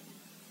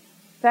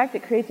 In fact,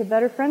 it creates a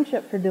better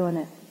friendship for doing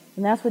it.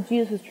 And that's what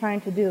Jesus was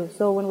trying to do.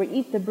 So when we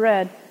eat the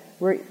bread,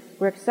 we're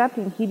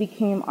accepting he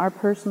became our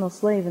personal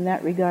slave in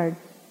that regard.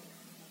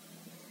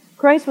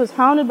 Christ was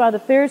hounded by the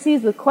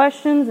Pharisees with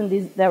questions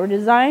that were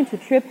designed to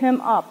trip him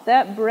up.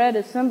 That bread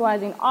is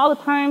symbolizing all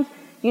the times,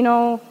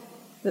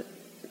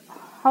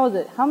 how is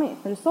it?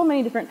 There's so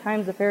many different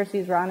times the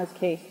Pharisees were on his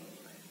case.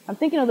 I'm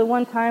thinking of the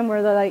one time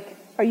where they're like,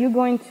 are you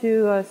going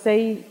to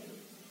say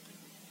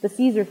the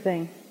Caesar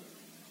thing?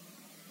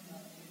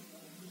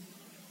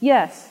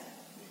 Yes.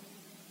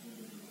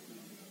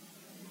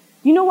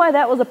 Do you know why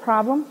that was a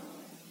problem?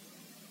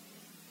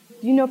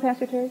 Do you know,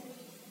 Pastor Terry?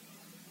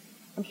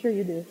 I'm sure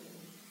you do.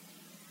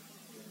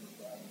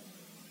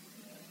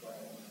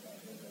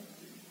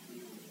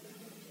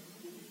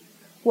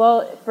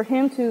 Well, for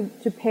him to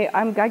pay,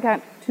 I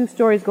got 2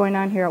 stories going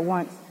on here at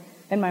once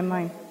in my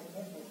mind.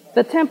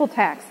 The temple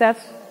tax,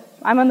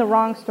 I'm on the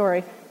wrong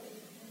story.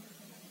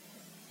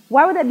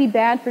 Why would that be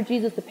bad for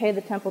Jesus to pay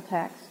the temple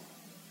tax?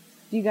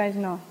 Do you guys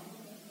know?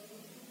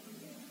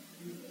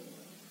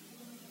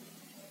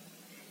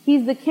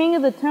 He's the king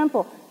of the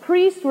temple.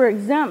 Priests were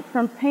exempt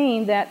from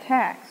paying that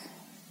tax.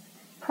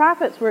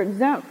 Prophets were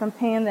exempt from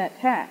paying that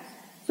tax.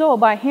 So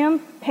by him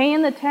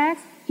paying the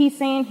tax, he's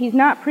saying he's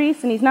not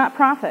priest and he's not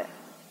prophet.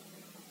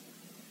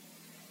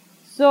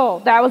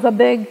 So that was a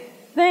big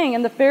thing.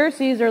 And the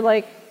Pharisees are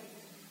like,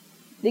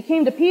 they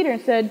came to Peter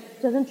and said,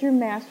 doesn't your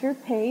master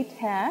pay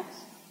tax?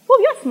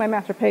 Well, yes, my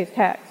master pays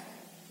tax.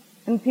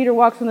 And Peter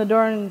walks in the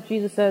door and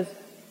Jesus says,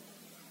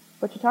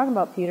 what you talking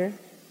about, Peter?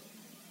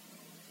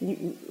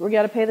 We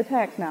got to pay the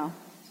tax now.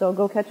 So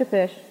go catch a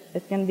fish.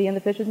 It's going to be in the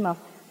fish's mouth.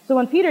 So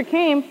when Peter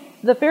came,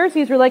 the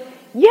Pharisees were like,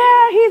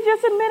 yeah, he's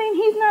just admitting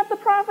he's not the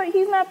prophet,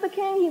 he's not the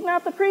king, he's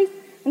not the priest.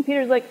 And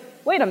Peter's like,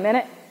 wait a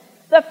minute.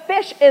 The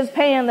fish is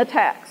paying the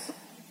tax.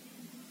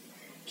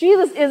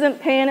 Jesus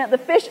isn't paying it. The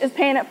fish is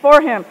paying it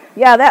for him.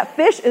 Yeah, that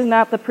fish is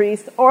not the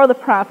priest or the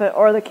prophet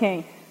or the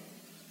king.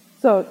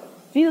 So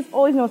Jesus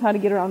always knows how to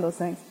get around those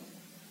things.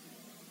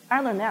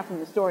 I learned that from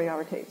the story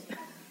Hour tapes.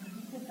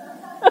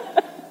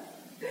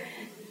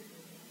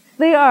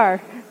 They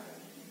are.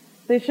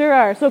 They sure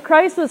are. So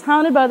Christ was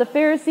hounded by the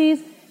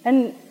Pharisees,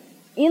 and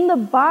in the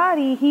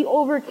body, he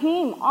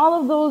overcame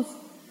all of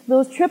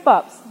those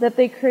trip-ups that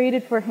they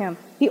created for him.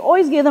 He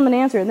always gave them an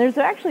answer. And there's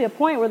actually a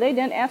point where they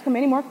didn't ask him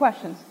any more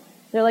questions.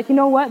 They're like, you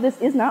know what?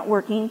 This is not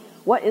working.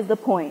 What is the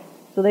point?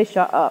 So they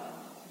shut up.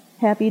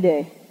 Happy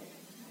day.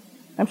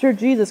 I'm sure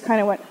Jesus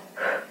kind of went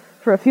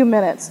for a few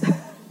minutes.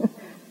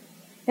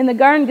 In the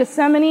Garden of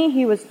Gethsemane,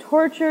 he was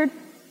tortured.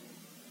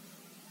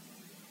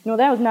 No,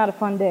 that was not a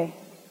fun day.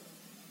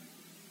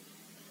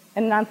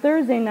 And on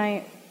Thursday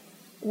night,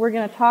 we're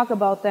going to talk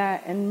about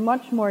that in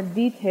much more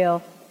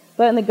detail.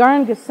 But in the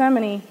Garden of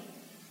Gethsemane,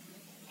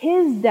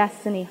 his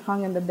destiny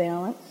hung in the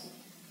balance.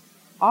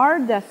 Our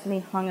destiny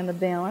hung in the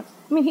balance.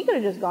 I mean, he could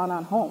have just gone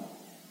on home,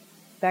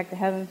 back to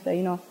heaven,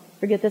 say,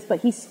 forget this.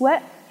 But he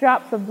sweat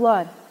drops of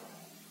blood.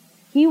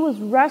 He was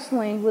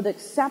wrestling with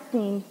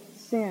accepting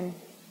sin.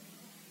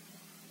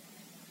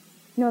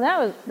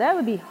 That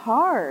would be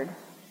hard.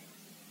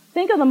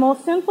 Think of the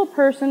most sinful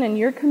person in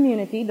your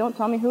community. Don't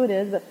tell me who it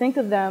is, but think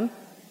of them,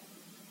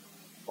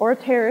 or a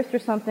terrorist or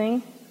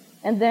something,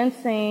 and then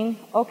saying,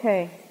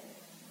 okay,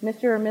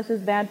 Mr. or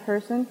Mrs. Bad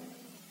Person,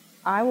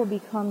 I will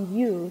become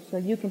you so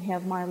you can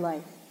have my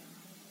life.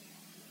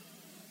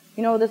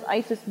 This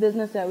ISIS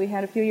business that we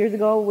had a few years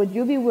ago, would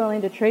you be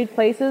willing to trade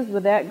places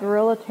with that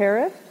guerrilla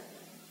terrorist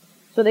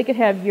so they could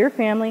have your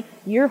family,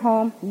 your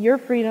home, your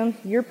freedoms,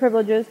 your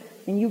privileges,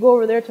 and you go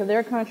over there to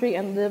their country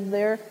and live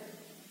there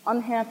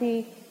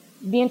unhappy,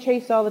 being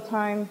chased all the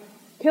time,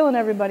 killing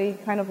everybody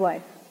kind of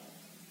life?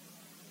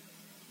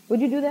 Would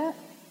you do that?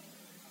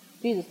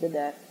 Jesus did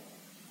that.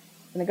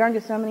 In the Garden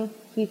of Gethsemane,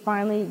 he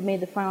finally made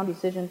the final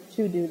decision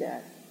to do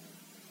that.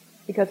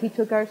 Because he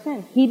took our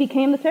sin. He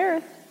became the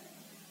terrorist.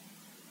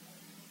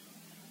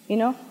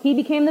 He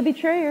became the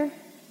betrayer.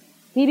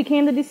 He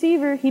became the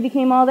deceiver. He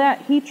became all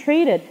that. He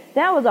traded.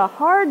 That was a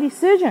hard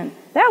decision.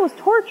 That was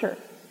torture.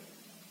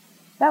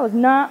 That was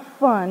not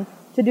fun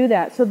to do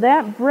that. So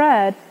that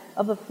bread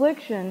of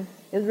affliction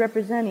is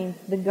representing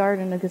the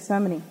Garden of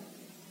Gethsemane.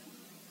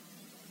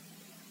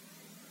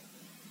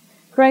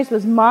 Christ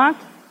was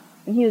mocked,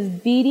 and he was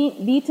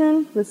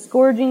beaten with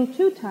scourging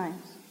 2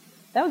 times.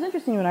 That was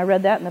interesting when I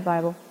read that in the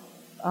Bible.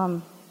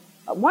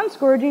 One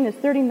scourging is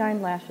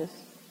 39 lashes.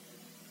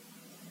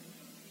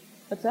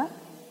 What's that?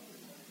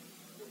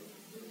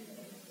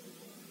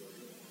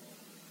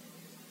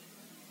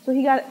 So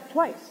he got it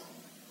twice.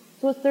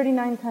 So it's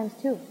 39 times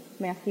 2,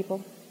 math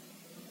people.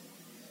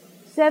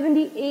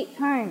 78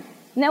 times.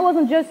 And that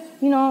wasn't just,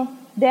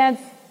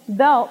 Dad's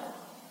belt.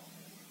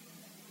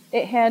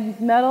 It had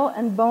metal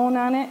and bone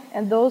on it,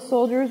 and those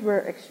soldiers were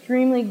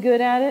extremely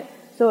good at it.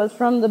 So it was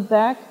from the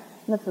back,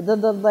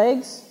 the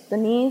legs, the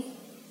knees,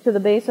 to the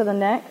base of the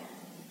neck.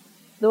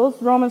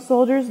 Those Roman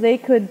soldiers, they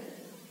could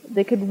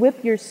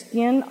whip your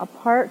skin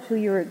apart till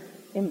you were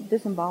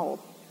disemboweled.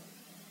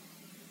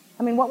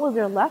 I mean, what was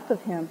there left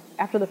of him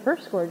after the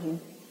first scourging?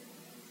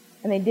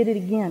 And they did it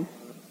again.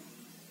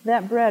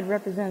 That bread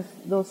represents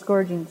those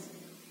scourgings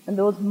and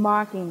those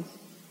mockings.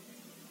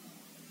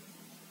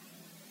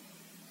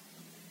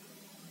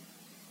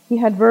 He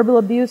had verbal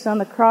abuse on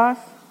the cross.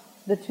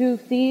 The 2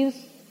 thieves,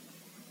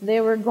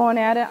 they were going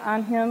at it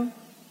on him.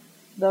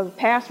 The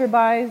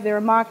passerbys, they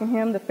were mocking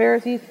him. The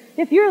Pharisees,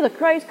 if you're the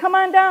Christ, come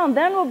on down,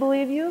 then we'll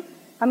believe you.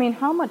 I mean,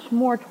 how much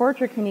more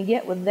torture can you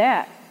get with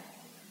that?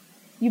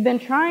 You've been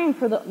trying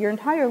for your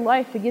entire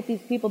life to get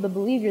these people to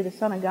believe you're the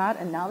Son of God,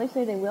 and now they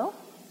say they will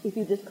if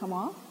you just come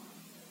off?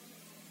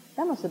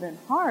 That must have been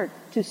hard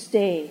to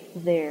stay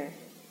there.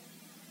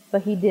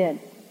 But he did.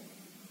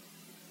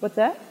 What's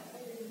that?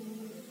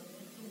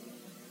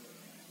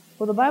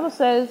 Well, the Bible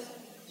says,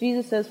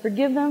 Jesus says,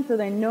 forgive them for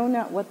they know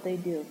not what they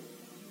do.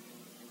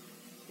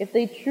 If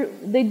they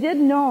did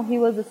know he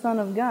was the Son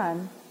of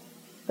God,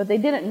 but they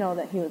didn't know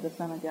that he was the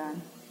Son of God.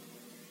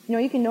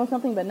 You can know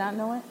something but not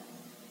know it.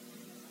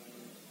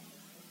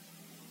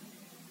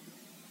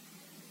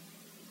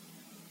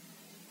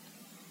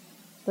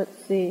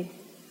 Let's see.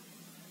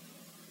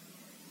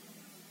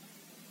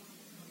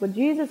 What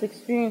Jesus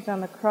experienced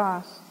on the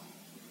cross,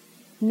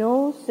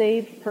 no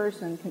saved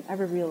person can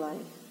ever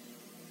realize.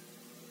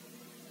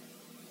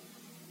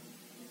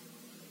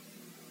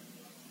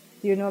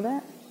 Do you know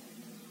that?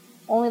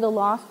 Only the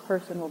lost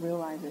person will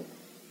realize it.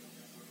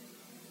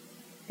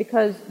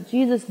 Because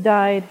Jesus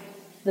died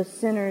the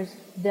sinner's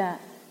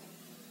death.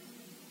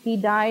 He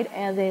died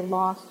as a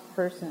lost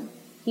person.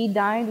 He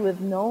died with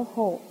no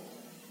hope.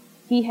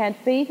 He had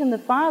faith in the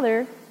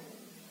Father,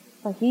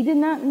 but he did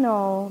not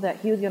know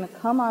that he was going to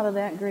come out of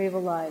that grave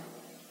alive.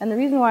 And the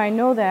reason why I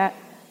know that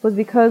was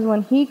because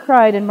when he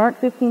cried in Mark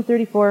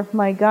 15:34,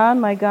 my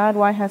God,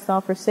 why hast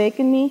thou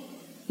forsaken me?"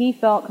 He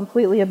felt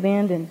completely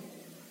abandoned.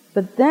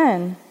 But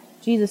then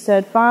Jesus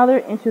said, "Father,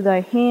 into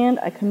thy hand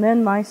I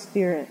commend my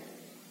spirit."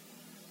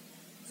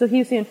 So he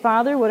was saying,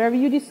 "Father, whatever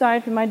you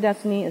decide for my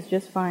destiny is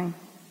just fine.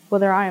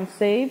 Whether I am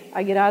saved,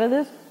 I get out of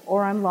this,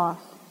 or I'm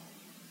lost."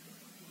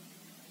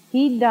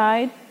 He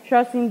died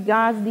trusting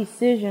God's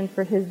decision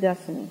for his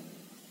destiny.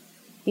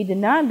 He did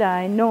not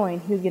die knowing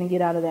he was going to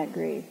get out of that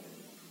grave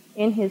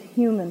in his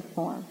human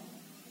form.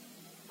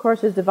 Of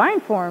course, his divine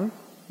form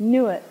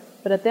knew it,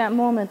 but at that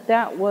moment,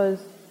 that was,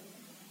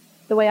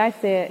 the way I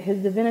say it,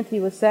 his divinity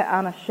was set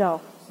on a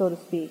shelf, so to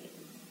speak,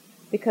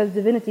 because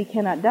divinity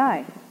cannot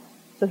die.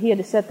 So he had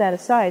to set that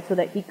aside so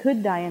that he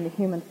could die in the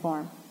human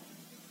form.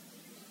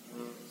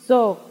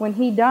 So when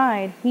he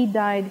died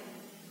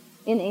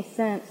in a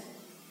sense,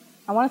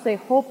 I want to say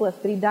hopeless,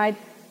 but he died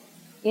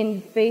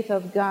in faith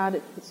of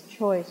God's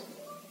choice,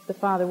 the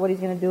Father, what he's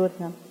going to do with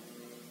him.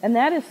 And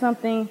that is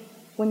something,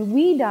 when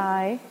we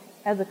die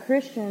as a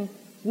Christian,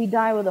 we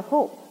die with a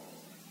hope.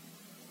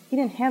 He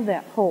didn't have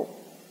that hope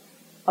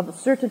of the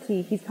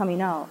certainty he's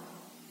coming out.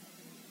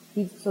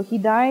 So he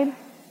died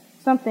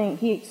something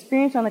he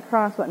experienced on the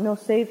cross what no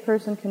saved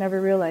person can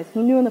ever realize.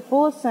 He knew in the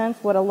fullest sense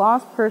what a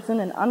lost person,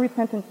 an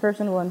unrepentant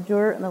person, will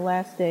endure in the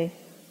last day.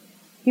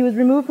 He was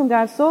removed from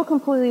God so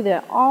completely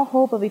that all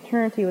hope of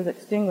eternity was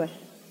extinguished.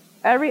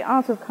 Every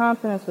ounce of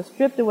confidence was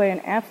stripped away,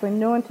 and absolutely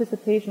no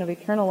anticipation of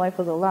eternal life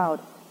was allowed.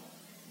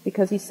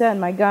 Because he said,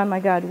 my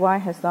God, why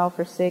hast thou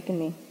forsaken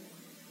me?"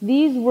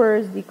 These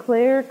words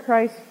declare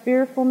Christ's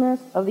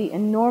fearfulness of the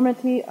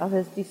enormity of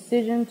his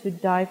decision to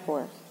die for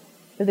us.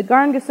 If the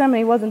Garden of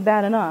Gethsemane wasn't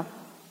bad enough,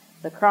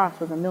 the cross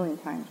was a million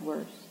times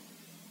worse.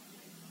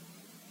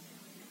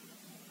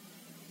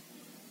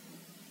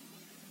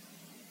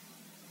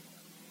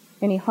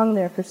 And he hung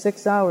there for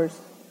 6 hours.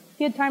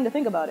 He had time to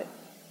think about it.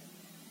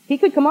 He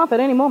could come off at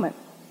any moment.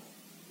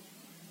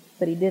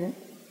 But he didn't.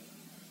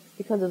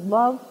 Because his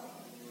love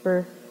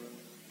for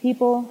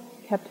people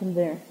kept him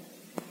there.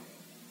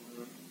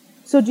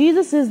 So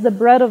Jesus is the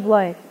bread of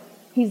life.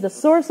 He's the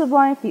source of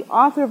life, the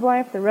author of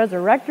life, the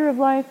resurrector of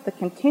life, the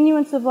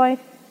continuance of life,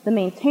 the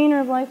maintainer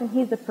of life, and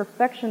he's the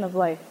perfection of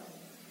life.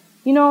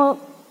 You know,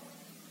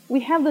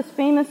 we have this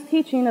famous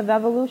teaching of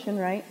evolution,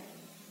 right?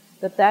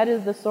 That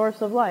is the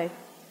source of life.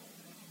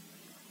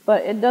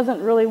 But it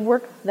doesn't really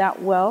work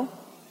that well.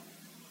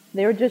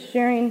 They were just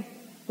sharing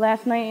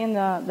last night in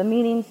the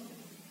meetings.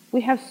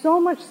 We have so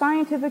much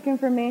scientific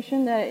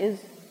information that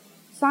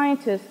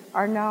scientists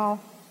are now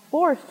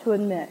forced to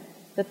admit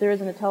that there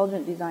is an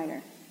intelligent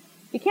designer.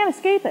 You can't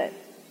escape it.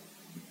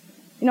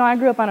 You know, I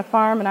grew up on a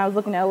farm, and I was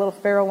looking at a little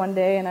sparrow one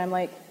day, and I'm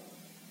like,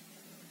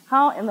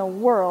 how in the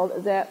world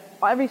is that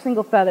every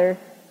single feather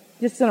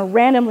just going to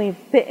randomly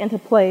fit into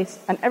place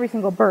on every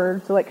single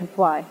bird so it can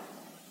fly?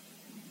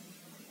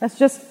 That's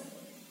just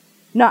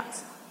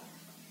nuts.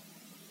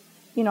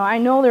 You know, I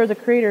know there's a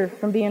creator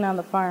from being on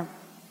the farm.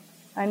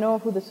 I know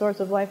who the source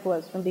of life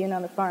was from being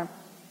on the farm.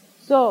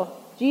 So,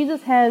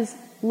 Jesus has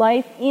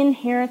life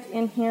inherent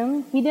in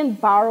him. He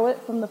didn't borrow it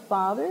from the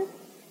Father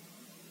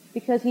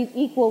because he's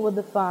equal with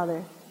the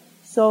Father.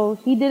 So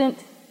he didn't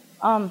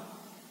go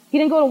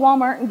to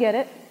Walmart and get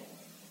it.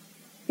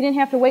 He didn't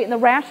have to wait in the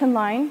ration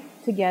line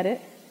to get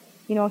it.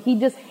 You know, he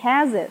just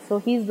has it. So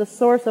he's the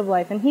source of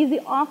life, and he's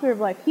the author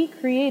of life. He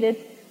created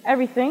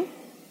everything.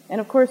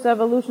 And of course,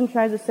 evolution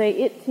tries to say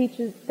it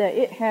teaches that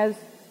it has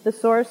the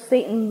source.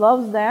 Satan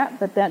loves that,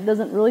 but that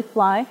doesn't really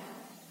fly.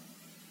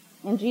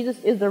 And Jesus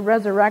is the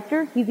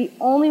resurrector. He's the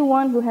only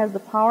one who has the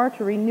power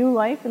to renew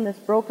life in this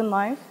broken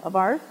life of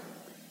ours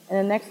and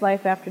the next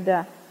life after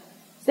death.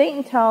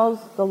 Satan tells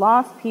the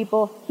lost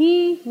people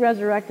he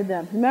resurrected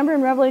them. Remember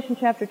in Revelation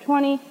chapter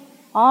 20,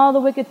 all the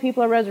wicked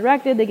people are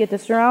resurrected. They get to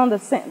surround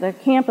the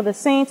camp of the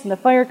saints, and the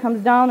fire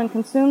comes down and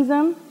consumes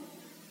them.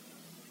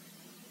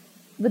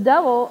 The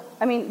devil,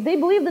 they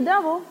believe the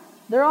devil.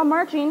 They're all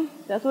marching.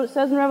 That's what it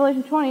says in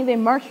Revelation 20. They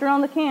marched around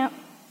the camp.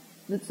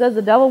 It says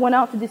the devil went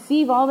out to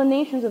deceive all the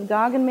nations of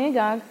Gog and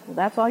Magog. Well,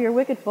 that's all your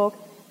wicked folk.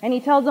 And he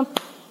tells them,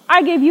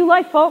 I gave you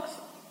life, folks.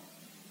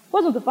 It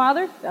wasn't the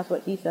Father. That's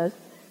what he says.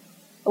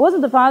 It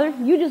wasn't the Father.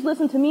 You just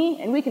listen to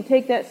me, and we can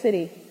take that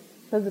city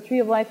because the tree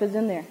of life is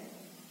in there.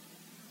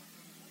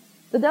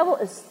 The devil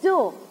is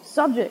still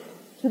subject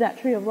to that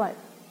tree of life.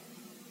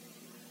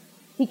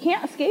 He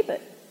can't escape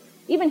it.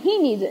 Even he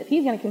needs it if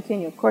he's going to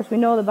continue. Of course, we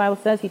know the Bible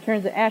says he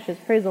turns to ashes.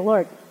 Praise the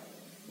Lord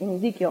in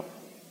Ezekiel.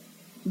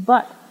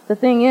 But the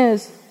thing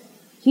is,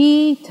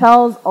 He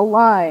tells a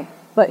lie,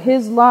 but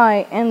his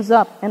lie ends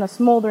up in a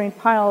smoldering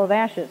pile of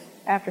ashes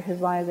after his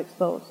lie is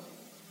exposed.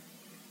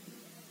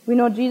 We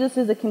know Jesus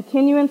is a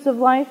continuance of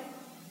life.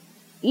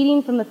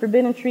 Eating from the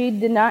forbidden tree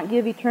did not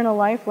give eternal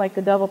life like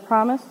the devil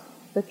promised.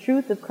 The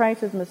truth of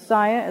Christ as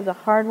Messiah is a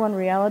hard-won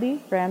reality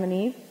for Adam and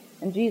Eve,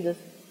 and Jesus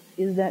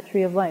is that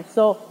tree of life.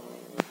 So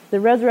the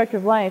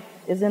resurrected life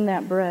is in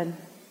that bread.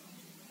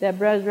 That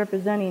bread is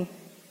representing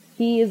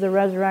He is the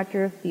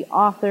resurrector, the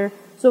author.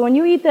 So when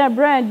you eat that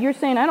bread, you're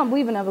saying, I don't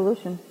believe in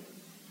evolution.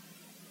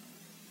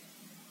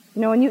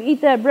 You know, when you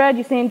eat that bread,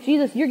 you're saying,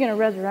 Jesus, you're going to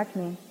resurrect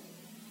me.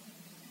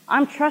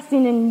 I'm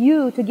trusting in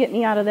you to get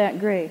me out of that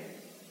grave.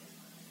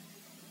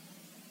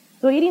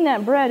 So eating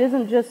that bread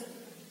isn't just,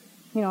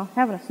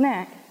 having a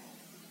snack.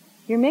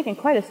 You're making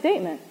quite a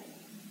statement.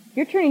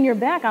 You're turning your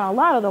back on a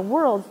lot of the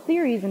world's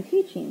theories and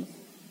teachings.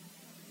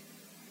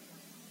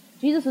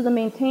 Jesus is a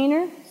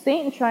maintainer.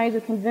 Satan tries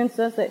to convince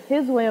us that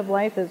his way of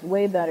life is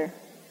way better.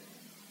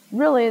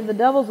 Really, the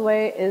devil's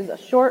way is a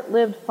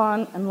short-lived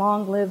fun and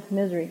long-lived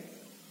misery.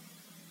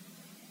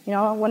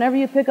 Whenever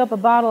you pick up a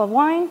bottle of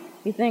wine,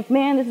 you think,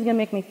 man, this is going to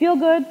make me feel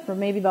good for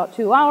maybe about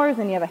 2 hours,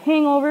 and you have a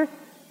hangover.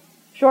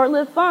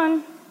 Short-lived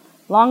fun,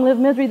 long-lived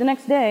misery the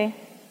next day.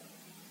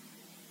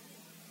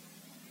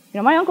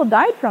 My uncle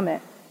died from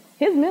it.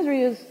 His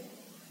misery is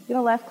going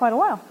to last quite a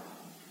while.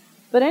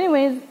 But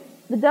anyways,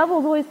 the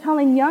devil's always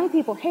telling young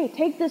people, hey,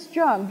 take this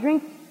drug,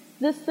 drink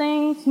this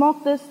thing,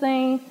 smoke this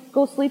thing,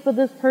 go sleep with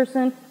this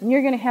person, and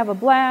you're going to have a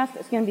blast.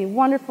 It's going to be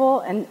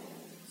wonderful. And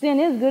sin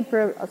is good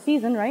for a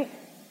season, right?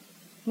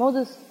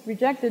 Moses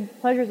rejected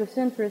pleasures of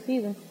sin for a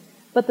season.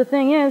 But the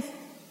thing is,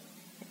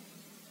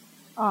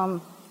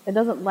 it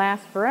doesn't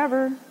last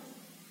forever.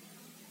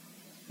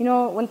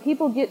 When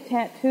people get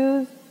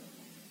tattoos,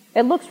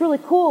 it looks really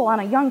cool on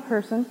a young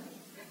person.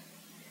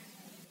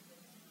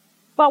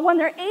 But when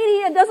they're 80,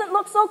 it doesn't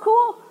look so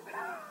cool.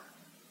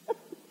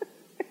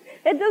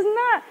 It does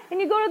not. And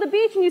you go to the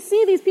beach and you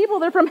see these people,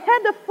 they're from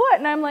head to foot.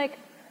 And I'm like,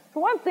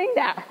 for one thing,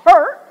 that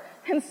hurt.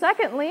 And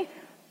secondly,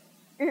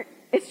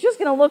 it's just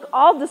going to look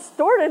all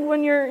distorted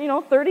when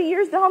you're, 30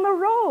 years down the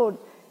road.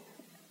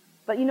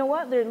 But you know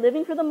what? They're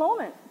living for the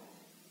moment.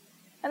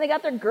 And they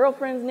got their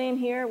girlfriend's name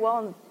here.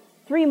 Well, in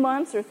 3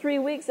 months or 3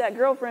 weeks, that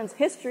girlfriend's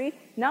history.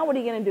 Now what are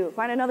you going to do?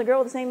 Find another girl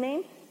with the same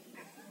name?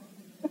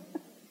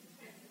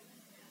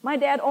 My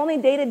dad only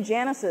dated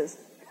Janices,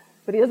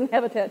 but he doesn't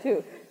have a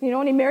tattoo.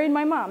 When he married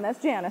my mom,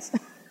 that's Janice.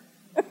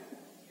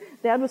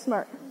 Dad was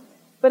smart.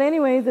 But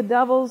anyways, the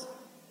devil's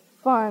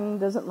fun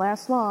doesn't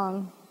last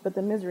long, but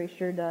the misery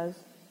sure does.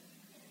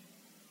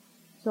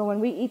 So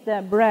when we eat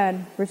that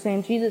bread, we're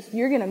saying, Jesus,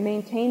 you're going to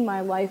maintain my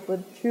life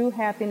with true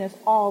happiness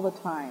all the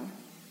time.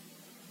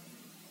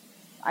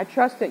 I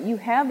trust that you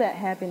have that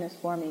happiness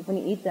for me when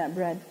you eat that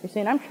bread. You're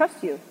saying, I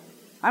trust you.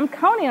 I'm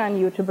counting on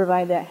you to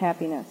provide that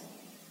happiness.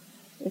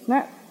 It's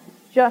not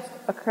just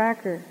a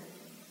cracker.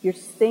 You're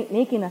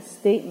making a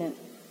statement.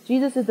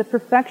 Jesus is the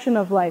perfection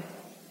of life.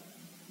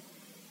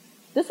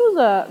 This was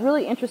a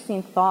really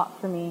interesting thought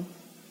for me.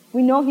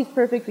 We know He's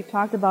perfect. We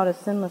talked about His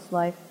sinless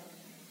life.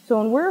 So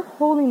when we're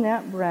holding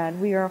that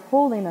bread, we are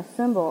holding a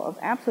symbol of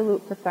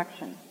absolute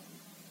perfection.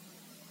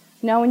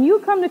 Now, when you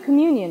come to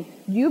communion,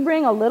 do you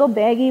bring a little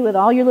baggie with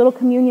all your little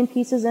communion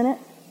pieces in it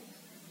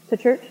to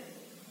church?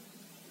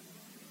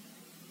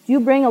 Do you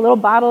bring a little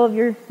bottle of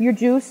your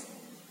juice?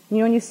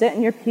 And you sit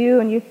in your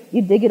pew and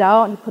you dig it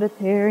out and you put it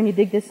there and you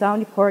dig this out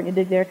and you pour it and you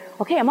dig there.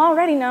 Okay, I'm all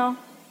ready now.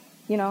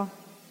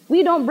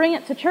 We don't bring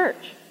it to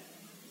church.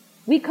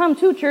 We come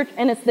to church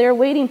and it's there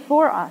waiting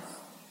for us,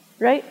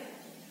 right?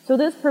 So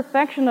this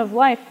perfection of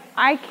life,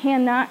 I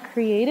cannot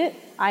create it.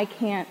 I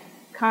can't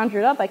conjure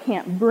it up. I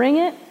can't bring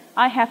it.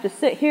 I have to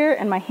sit here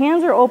and my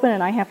hands are open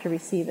and I have to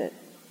receive it.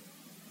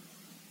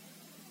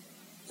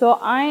 So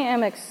I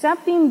am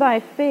accepting by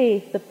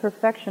faith the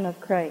perfection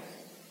of Christ,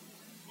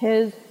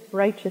 His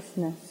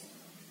righteousness.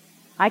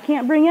 I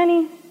can't bring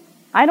any.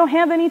 I don't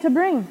have any to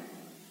bring.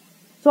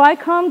 So I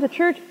come to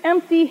church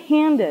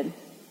empty-handed,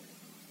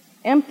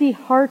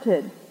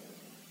 empty-hearted.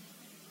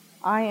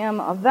 I am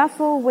a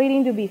vessel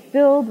waiting to be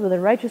filled with the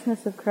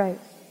righteousness of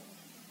Christ.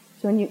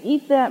 So when you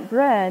eat that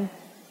bread,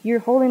 you're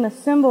holding a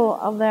symbol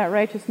of that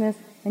righteousness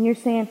and you're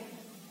saying,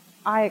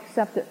 I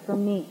accept it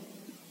from me.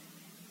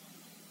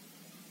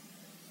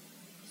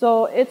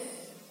 So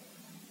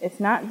it's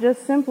not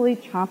just simply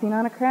chomping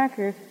on a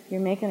cracker. You're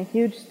making a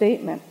huge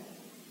statement.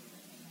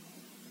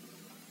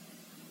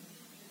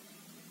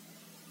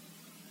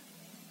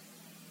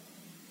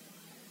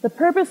 The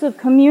purpose of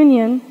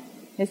communion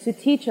is to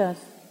teach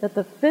us that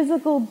the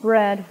physical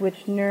bread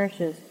which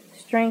nourishes,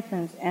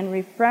 strengthens, and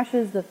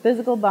refreshes the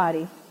physical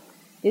body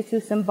is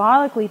to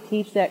symbolically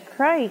teach that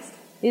Christ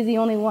is the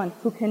only one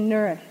who can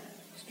nourish,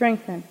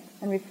 strengthen,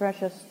 and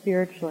refresh us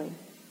spiritually.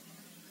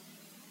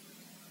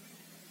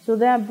 So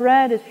that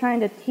bread is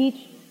trying to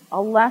teach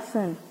a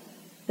lesson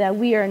that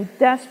we are in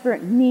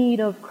desperate need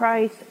of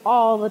Christ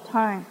all the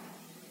time.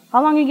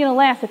 How long are you going to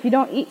last if you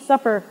don't eat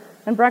supper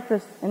and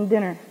breakfast and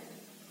dinner?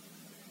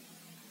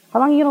 How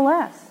long are you going to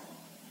last?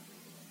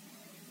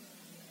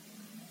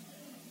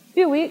 If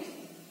few weeks.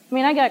 I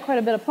mean, I got quite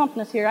a bit of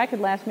plumpness here. I could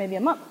last maybe a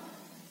month,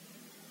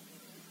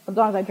 as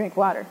long as I drink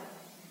water.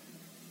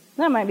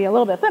 That might be a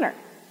little bit thinner.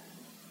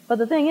 But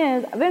the thing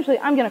is, eventually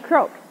I'm going to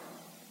croak.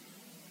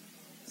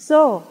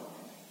 So,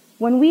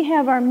 when we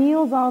have our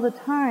meals all the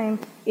time,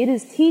 it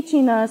is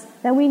teaching us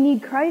that we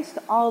need Christ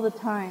all the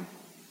time.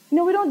 You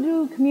know, we don't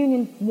do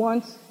communion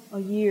once a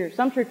year.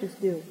 Some churches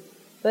do.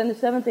 But in the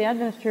Seventh-day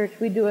Adventist Church,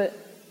 we do it,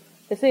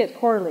 they say it's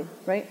quarterly,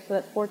 right? So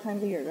that's 4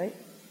 times a year, right?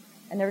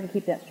 I never can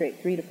keep that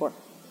straight, 3 to 4.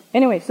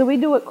 Anyway, so we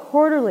do it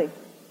quarterly.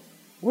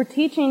 We're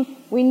teaching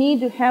we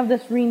need to have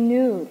this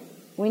renewed.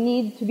 We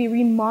need to be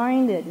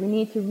reminded. We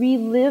need to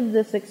relive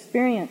this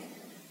experience.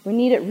 We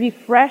need it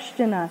refreshed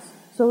in us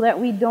so that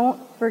we don't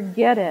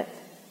forget it.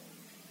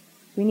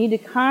 We need to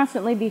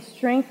constantly be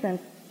strengthened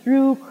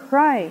through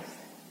Christ.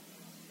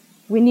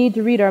 We need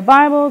to read our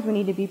Bibles. We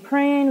need to be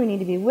praying. We need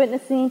to be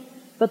witnessing.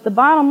 But the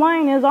bottom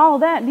line is all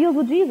of that deals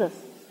with Jesus.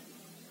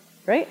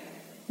 Right?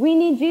 We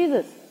need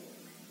Jesus.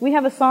 We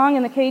have a song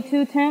in the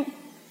K2 tent.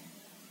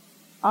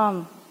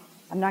 I'm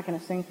not going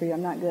to sing for you.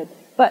 I'm not good.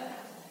 But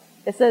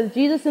it says,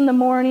 Jesus in the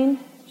morning,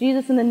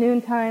 Jesus in the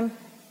noontime,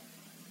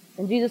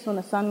 and Jesus when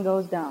the sun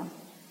goes down.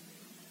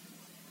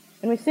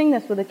 And we sing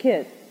this with the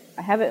kids.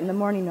 I have it in the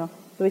morning though.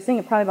 So we sing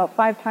it probably about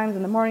 5 times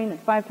in the morning and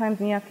 5 times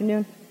in the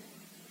afternoon.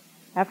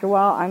 After a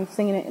while, I'm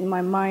singing it in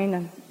my mind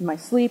and in my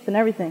sleep and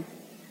everything.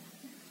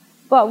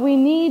 But we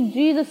need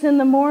Jesus in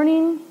the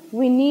morning.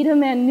 We need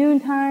Him at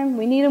noontime.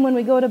 We need Him when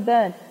we go to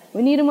bed.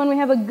 We need Him when we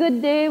have a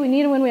good day. We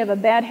need Him when we have a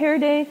bad hair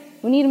day.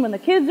 We need Him when the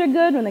kids are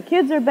good, when the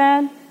kids are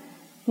bad.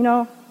 You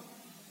know,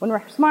 when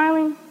we're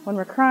smiling, when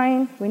we're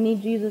crying, we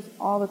need Jesus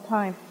all the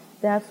time.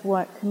 That's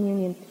what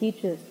communion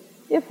teaches,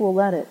 if we'll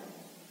let it,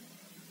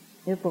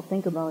 if we'll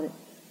think about it.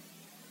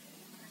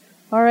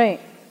 All right.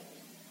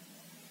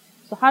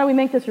 So how do we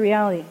make this a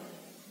reality?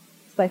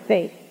 It's by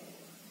faith.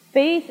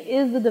 Faith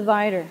is the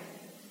divider.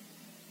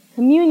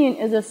 Communion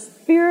is a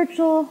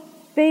spiritual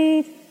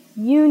faith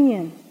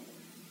union.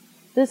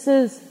 This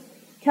is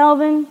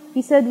Calvin.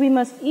 He said we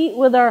must eat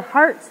with our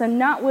hearts and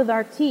not with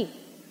our teeth.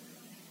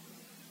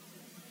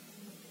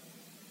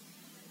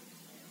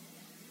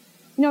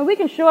 You know, we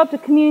can show up to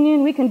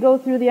communion, we can go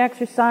through the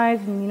exercise,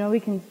 and, you know, we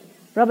can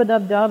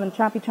rub-a-dub-dub and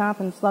choppy-chomp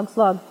and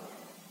slug-slug.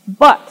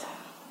 But,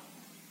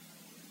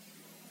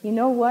 you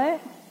know what?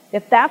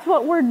 If that's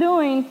what we're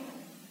doing,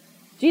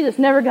 Jesus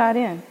never got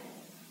in.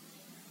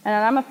 And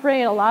I'm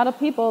afraid a lot of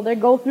people, they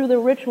go through the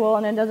ritual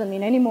and it doesn't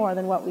mean any more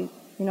than what we,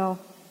 you know,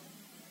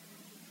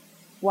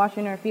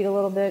 washing our feet a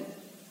little bit,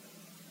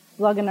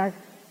 slugging our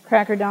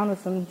cracker down with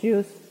some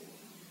juice.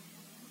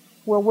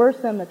 We're worse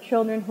than the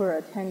children who are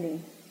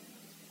attending,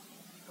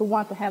 who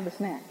want to have the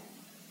snack.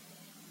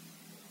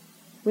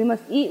 We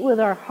must eat with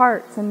our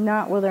hearts and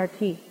not with our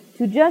teeth.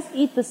 To just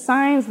eat the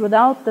signs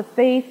without the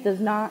faith does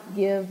not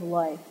give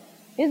life.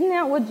 Isn't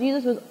that what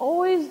Jesus was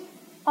always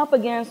up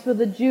against with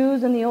the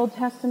Jews in the Old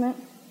Testament?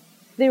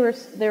 They were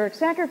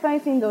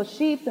sacrificing those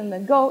sheep and the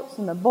goats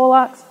and the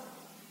bullocks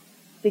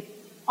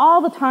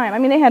all the time. I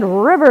mean, they had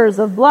rivers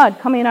of blood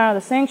coming out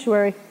of the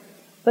sanctuary,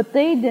 but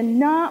they did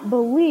not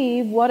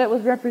believe what it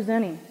was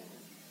representing.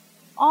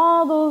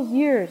 All those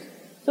years.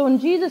 So when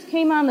Jesus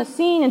came on the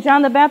scene and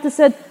John the Baptist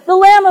said, "The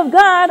Lamb of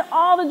God,"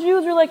 all the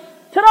Jews were like,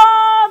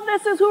 "Ta-da!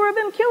 This is who we've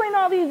been killing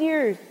all these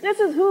years. This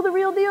is who the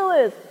real deal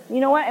is."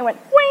 You know what? It went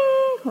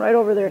whing right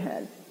over their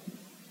head.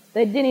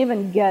 They didn't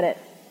even get it.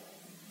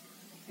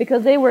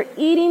 Because they were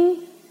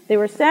eating, they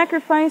were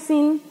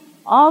sacrificing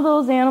all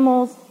those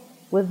animals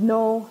with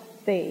no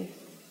faith.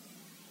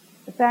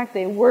 In fact,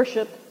 they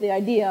worshiped the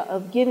idea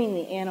of giving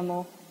the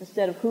animal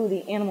instead of who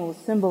the animal was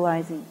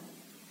symbolizing.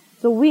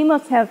 So we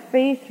must have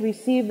faith to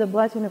receive the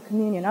blessing of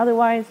communion.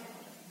 Otherwise,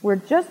 we're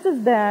just as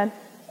bad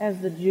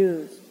as the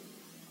Jews.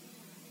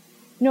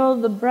 You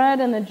know, the bread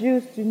and the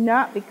juice do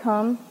not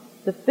become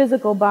the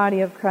physical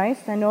body of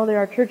Christ. I know there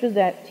are churches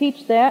that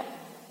teach that,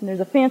 and there's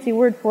a fancy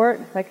word for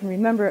it. If I can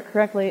remember it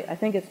correctly, I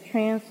think it's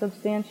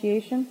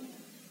transubstantiation.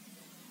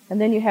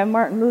 And then you have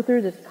Martin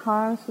Luther's, it's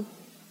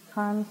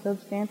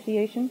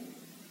consubstantiation.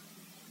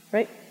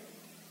 Right?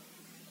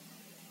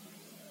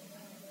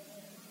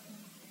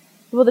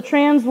 Well, the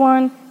trans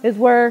one is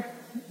where,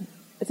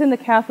 it's in the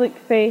Catholic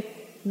faith,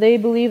 they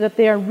believe that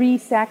they are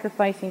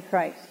re-sacrificing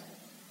Christ.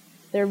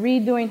 They're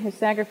redoing His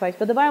sacrifice.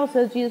 But the Bible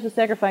says Jesus was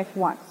sacrificed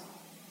once.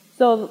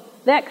 So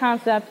that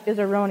concept is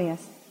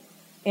erroneous.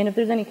 And if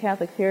there's any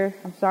Catholics here,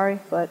 I'm sorry,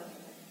 but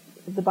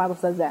the Bible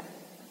says that.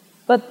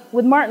 But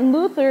with Martin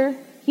Luther,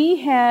 he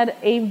had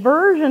a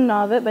version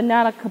of it, but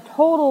not a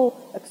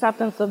total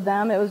acceptance of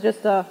them. It was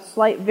just a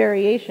slight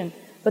variation.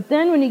 But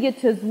then when you get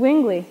to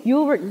Zwingli,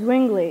 Ulrich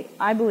Zwingli,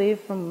 I believe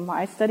from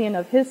my studying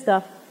of his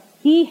stuff,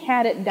 he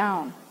had it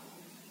down.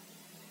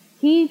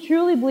 He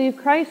truly believed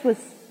Christ was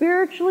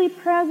spiritually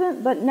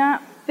present, but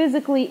not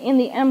physically in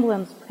the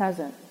emblems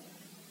present.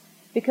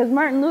 Because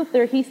Martin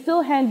Luther, he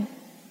still had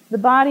the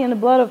body and the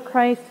blood of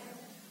Christ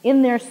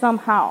in there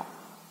somehow.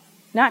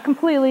 Not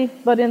completely,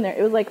 but in there.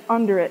 It was like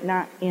under it,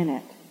 not in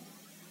it.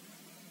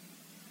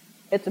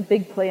 It's a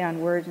big play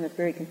on words and it's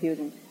very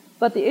confusing.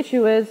 But the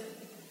issue is,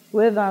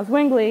 with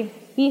Zwingli,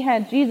 he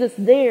had Jesus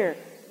there,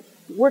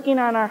 working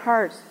on our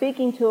hearts,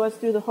 speaking to us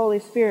through the Holy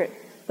Spirit,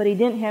 but he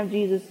didn't have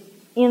Jesus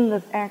in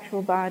the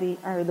actual body,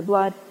 or the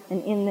blood,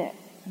 and in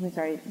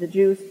the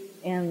juice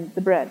and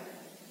the bread.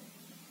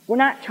 We're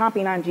not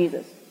chomping on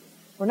Jesus.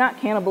 We're not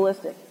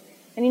cannibalistic.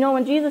 And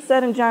when Jesus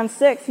said in John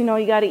 6, you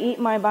got to eat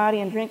my body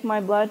and drink my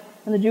blood,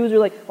 and the Jews were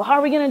like, well, how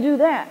are we going to do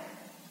that?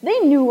 They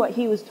knew what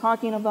he was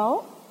talking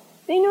about.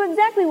 They knew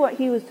exactly what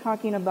he was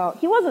talking about.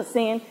 He wasn't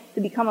saying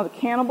to become a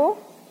cannibal.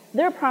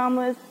 Their problem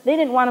was they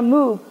didn't want to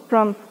move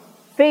from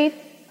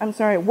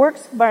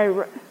works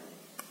by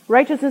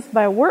righteousness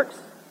by works.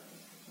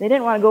 They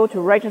didn't want to go to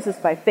righteousness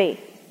by faith.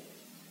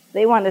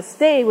 They wanted to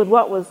stay with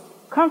what was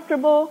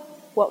comfortable,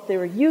 what they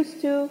were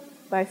used to,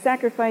 by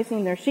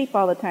sacrificing their sheep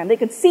all the time. They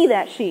could see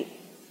that sheep.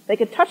 They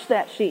could touch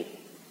that sheep.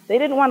 They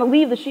didn't want to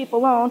leave the sheep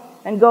alone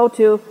and go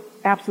to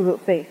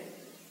absolute faith.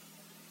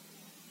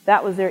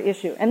 That was their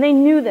issue. And they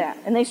knew that,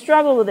 and they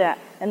struggled with that,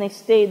 and they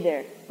stayed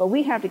there. But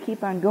we have to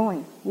keep on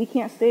going. We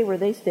can't stay where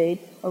they stayed,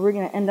 or we're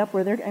going to end up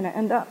where they're going to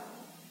end up.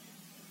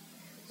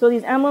 So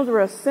these emblems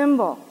were a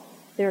symbol.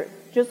 They're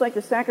just like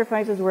the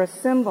sacrifices were a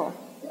symbol.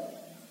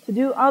 To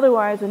do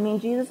otherwise would mean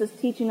Jesus is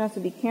teaching us to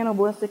be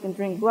cannibalistic and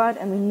drink blood,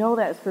 and we know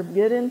that is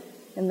forbidden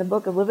in the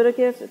book of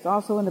Leviticus. It's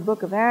also in the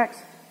book of Acts.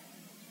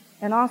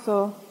 And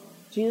also,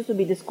 Jesus would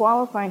be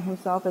disqualifying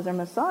himself as our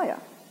Messiah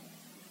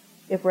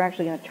if we're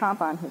actually going to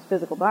chomp on his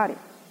physical body.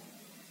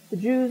 The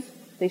Jews,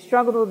 they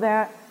struggled with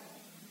that.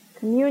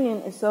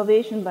 Communion is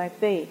salvation by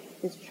faith.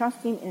 It's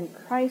trusting in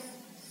Christ's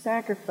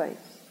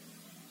sacrifice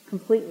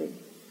completely,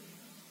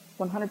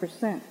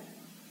 100%,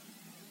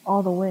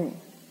 all the way.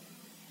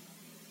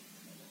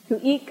 To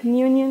eat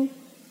communion,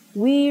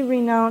 we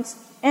renounce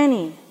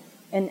any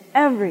and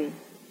every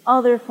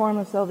other form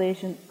of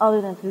salvation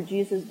other than through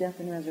Jesus' death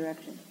and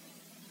resurrection.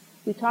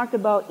 We talked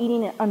about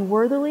eating it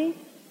unworthily.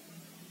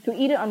 To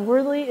eat it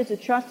unworthily is to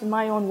trust in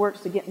my own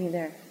works to get me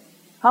there.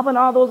 Helping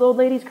all those old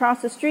ladies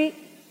cross the street,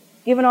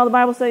 giving all the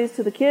Bible studies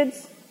to the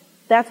kids,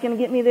 that's going to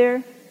get me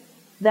there.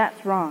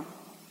 That's wrong.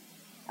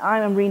 I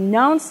am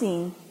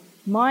renouncing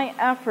my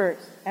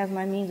efforts as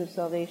my means of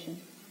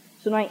salvation.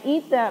 So when I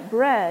eat that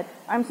bread,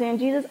 I'm saying,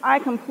 Jesus, I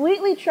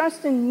completely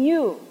trust in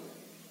you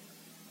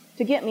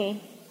to get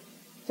me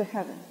to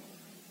heaven.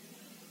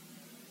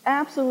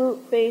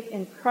 Absolute faith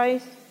in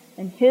Christ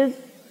and his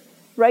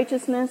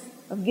righteousness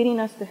of getting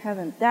us to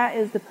heaven. That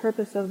is the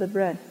purpose of the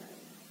bread.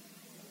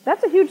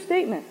 That's a huge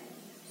statement.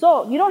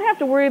 So you don't have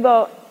to worry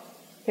about,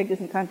 take this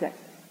in context,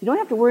 you don't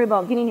have to worry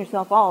about getting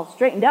yourself all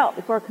straightened out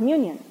before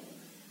communion.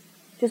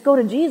 Just go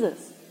to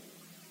Jesus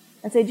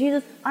and say,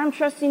 Jesus, I'm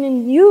trusting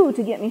in you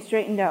to get me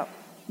straightened out.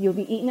 You'll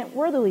be eating it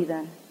worthily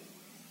then.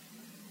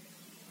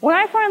 When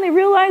I finally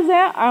realized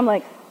that, I'm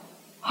like,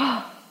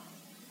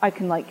 I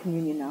can like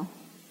communion now.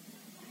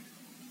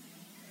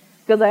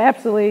 Because I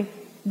absolutely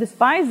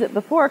despised it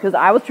before, because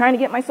I was trying to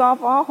get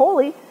myself all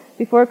holy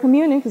before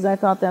communion, because I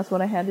thought that's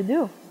what I had to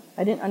do.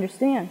 I didn't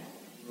understand.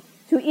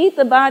 To eat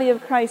the body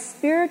of Christ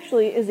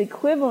spiritually is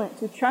equivalent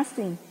to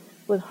trusting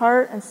with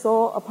heart and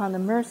soul upon the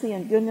mercy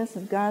and goodness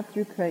of God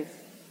through Christ.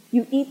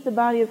 You eat the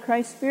body of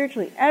Christ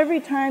spiritually. Every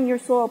time your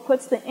soul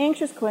puts the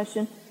anxious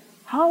question,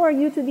 how are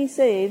you to be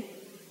saved?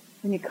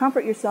 When you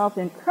comfort yourself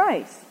in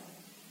Christ,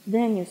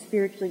 then you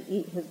spiritually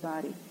eat his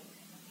body.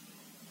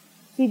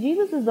 See,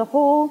 Jesus is the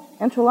whole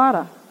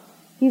enchilada.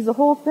 He's the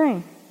whole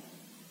thing.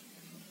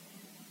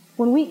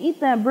 When we eat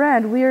that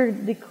bread, we are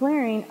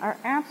declaring our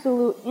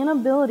absolute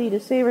inability to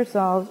save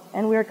ourselves,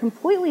 and we are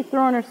completely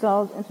throwing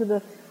ourselves into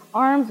the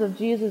arms of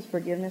Jesus'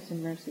 forgiveness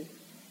and mercy.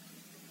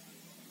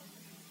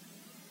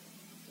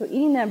 So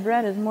eating that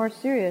bread is more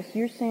serious.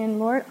 You're saying,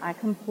 Lord, I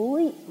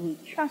completely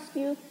trust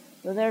you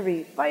with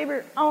every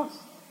fiber, ounce,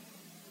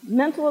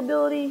 mental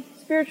ability,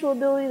 spiritual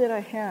ability that I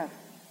have.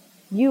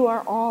 You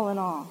are all in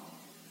all.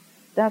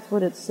 That's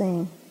what it's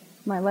saying.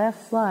 My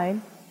last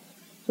slide.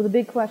 So the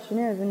big question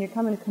is, when you're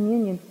coming to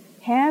communion,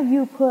 have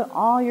you put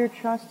all your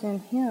trust in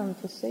him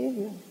to save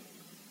you?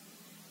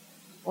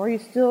 Or you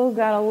still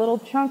got a little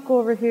chunk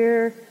over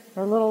here,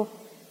 or a little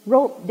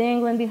rope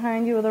dangling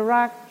behind you with a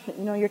rock,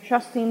 you're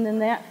trusting in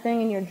that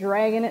thing and you're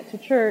dragging it to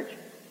church.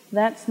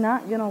 That's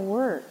not going to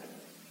work.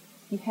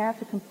 You have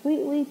to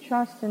completely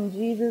trust in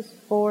Jesus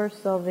for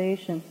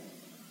salvation.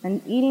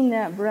 And eating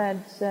that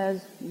bread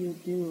says you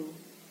do.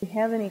 If you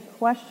have any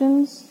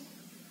questions,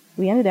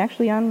 we ended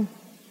actually on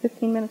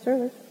 15 minutes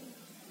early.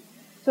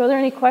 So are there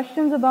any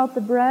questions about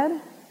the bread?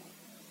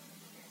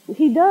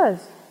 He does.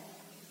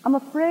 I'm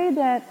afraid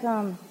that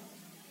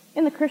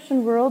in the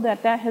Christian world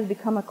that has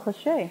become a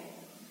cliche.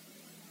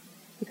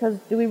 Because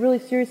do we really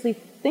seriously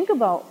think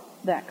about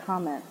that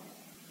comment?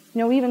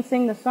 We even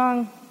sing the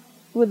song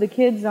with the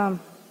kids, the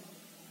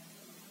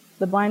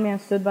blind man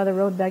stood by the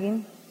road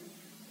begging,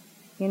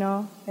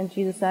 and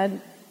Jesus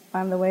said,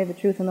 I'm the way, the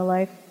truth, and the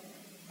life.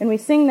 And we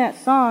sing that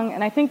song,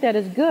 and I think that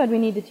is good. We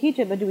need to teach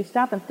it, but do we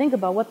stop and think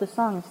about what the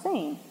song is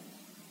saying?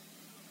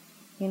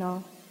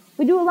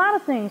 We do a lot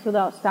of things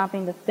without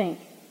stopping to think.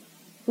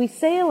 We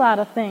say a lot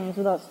of things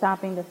without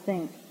stopping to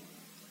think.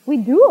 We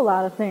do a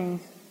lot of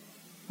things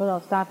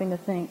without stopping to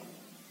think.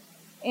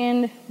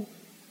 And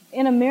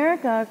in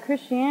America,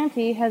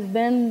 Christianity has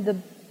been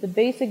the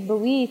basic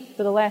belief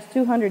for the last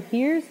 200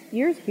 years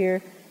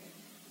here,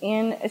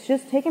 and it's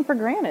just taken for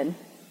granted.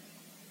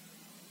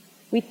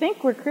 We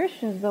think we're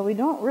Christians, but we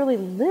don't really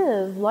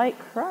live like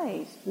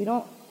Christ. We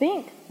don't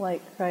think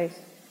like Christ.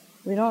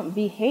 We don't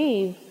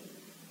behave.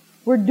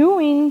 We're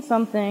doing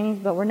some things,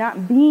 but we're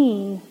not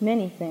being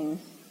many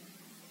things.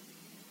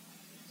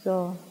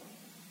 So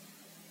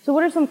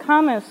what are some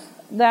comments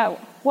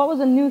what was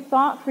a new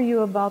thought for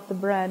you about the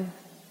bread?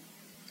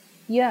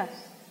 Yes,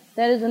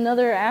 that is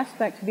another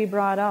aspect to be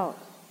brought out.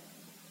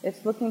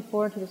 It's looking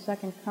forward to the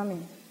second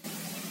coming.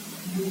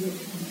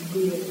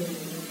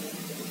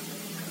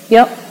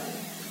 Yep.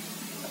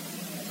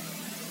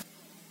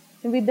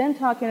 And we've been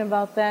talking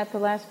about that the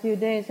last few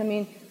days. I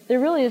mean, there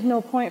really is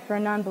no point for a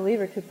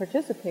non-believer to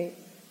participate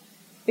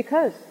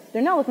because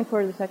they're not looking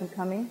forward to the second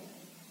coming.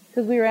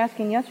 Because we were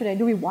asking yesterday,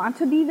 do we want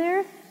to be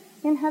there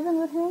in heaven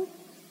with Him?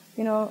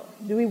 You know,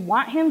 do we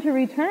want Him to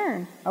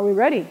return? Are we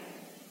ready?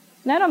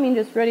 And I don't mean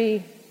just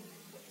ready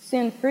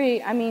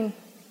sin-free. I mean,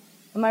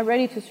 am I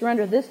ready to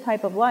surrender this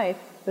type of life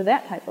for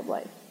that type of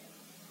life?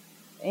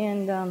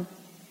 And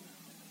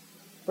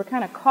we're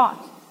kind of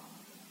caught,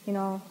 you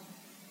know.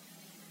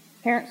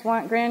 Parents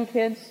want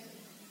grandkids,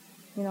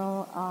 you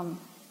know.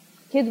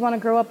 Kids want to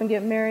grow up and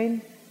get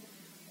married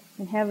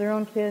and have their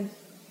own kids.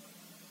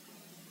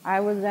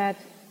 I was at,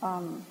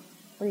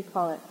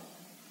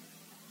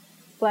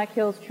 Black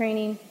Hills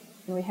training,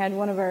 and we had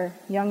one of our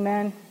young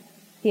men.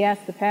 He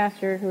asked the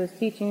pastor who was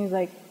teaching, he's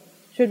like,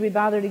 should we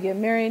bother to get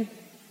married?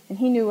 And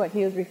he knew what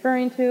he was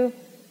referring to.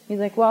 He's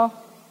like, well,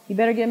 you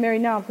better get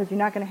married now because you're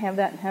not going to have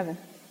that in heaven.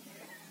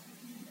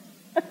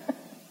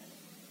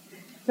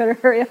 Better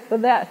hurry up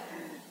with that.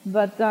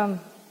 But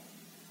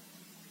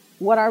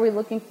what are we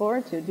looking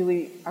forward to?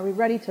 Are we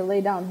ready to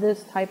lay down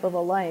this type of a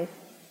life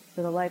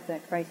for the life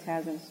that Christ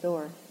has in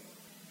store?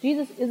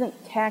 Jesus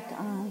isn't tacked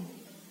on.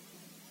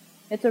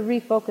 It's a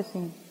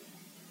refocusing.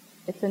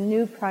 It's a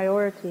new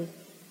priority.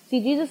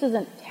 See, Jesus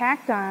isn't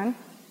tacked on.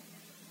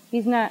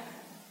 He's not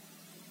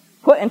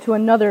put into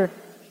another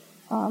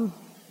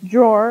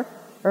drawer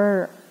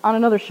or on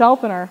another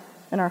shelf in our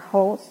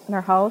house, in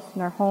our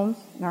homes,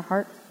 in our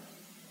hearts.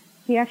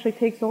 He actually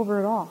takes over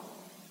it all.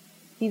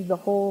 He's the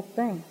whole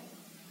thing.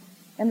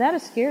 And that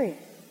is scary.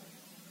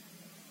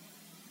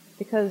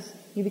 Because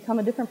you become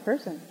a different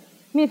person.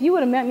 I mean, if you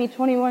would have met me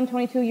 21,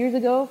 22 years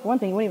ago, for one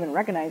thing, you wouldn't even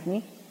recognize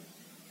me.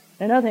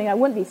 Another thing, I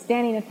wouldn't be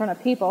standing in front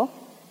of people.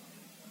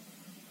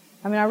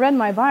 I mean, I read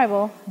my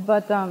Bible,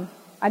 but I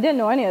didn't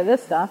know any of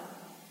this stuff.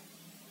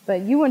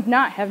 But you would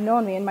not have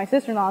known me. And my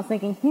sister-in-law was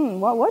thinking,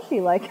 what was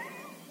she like?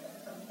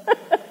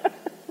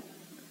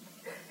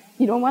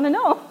 You don't want to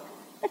know.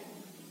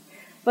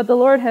 But the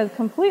Lord has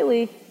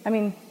completely,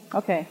 I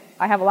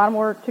have a lot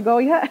more to go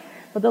yet,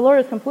 but the Lord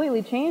has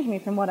completely changed me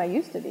from what I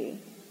used to be.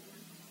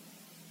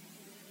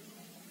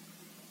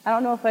 I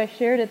don't know if I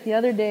shared it the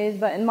other days,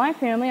 but in my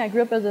family, I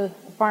grew up as a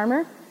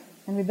farmer,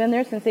 and we've been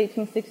there since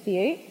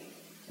 1868.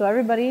 So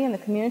everybody in the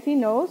community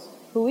knows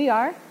who we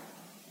are,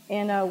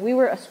 and we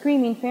were a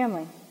screaming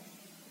family.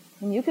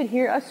 And you could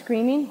hear us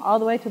screaming all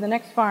the way to the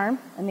next farm,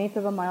 an eighth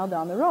of a mile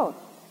down the road.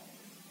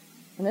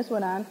 And this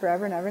went on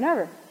forever and ever and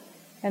ever.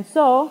 And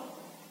so,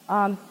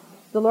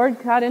 the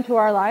Lord got into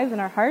our lives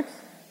and our hearts,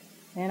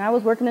 and I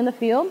was working in the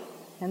field,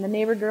 and the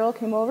neighbor girl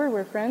came over,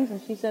 we're friends,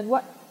 and she said,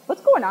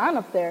 what's going on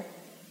up there?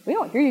 We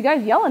don't hear you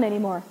guys yelling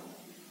anymore.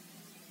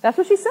 That's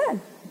what she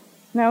said.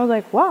 And I was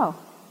like, wow.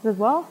 She says,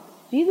 well,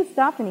 Jesus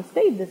stopped and He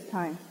stayed this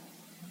time.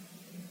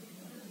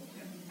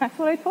 That's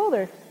what I told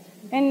her.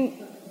 And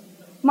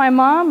my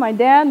mom, my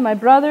dad, my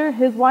brother,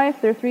 his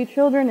wife, their 3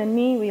 children, and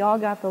me, we all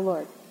got the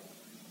Lord.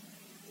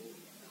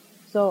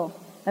 So,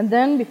 and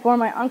then before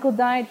my uncle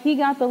died, he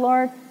got the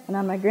Lord, and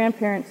on my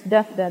grandparents'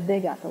 deathbed, they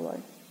got the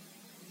Lord.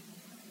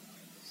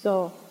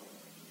 So,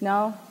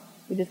 now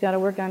we just got to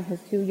work on his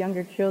 2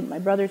 younger children, my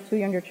brother's 2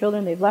 younger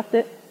children. They've left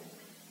it.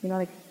 You know,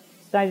 they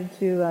decided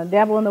to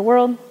dabble in the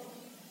world,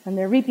 and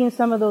they're reaping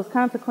some of those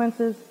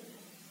consequences.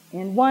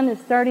 And one is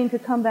starting to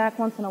come back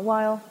once in a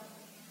while,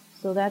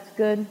 so that's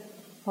good.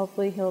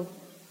 Hopefully he'll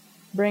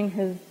bring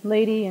his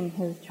lady and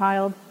his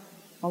child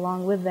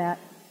along with that.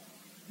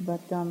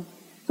 But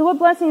so what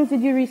blessings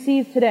did you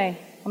receive today?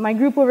 On my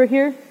group over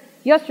here,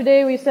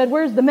 yesterday we said,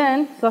 where's the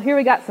men? So here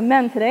we got some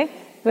men today,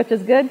 which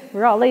is good.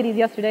 We're all ladies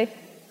yesterday.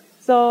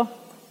 So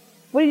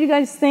what did you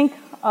guys think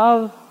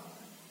of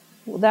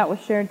that was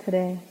shared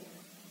today?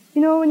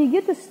 You know, when you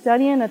get to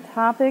studying a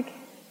topic,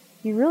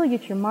 you really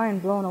get your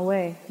mind blown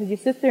away. Because you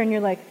sit there and you're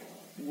like,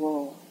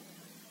 whoa,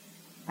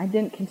 I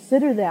didn't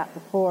consider that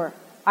before.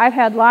 I've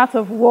had lots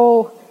of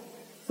whoa.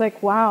 It's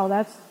like, wow,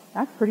 that's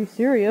pretty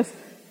serious.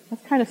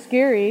 That's kind of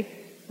scary.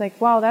 It's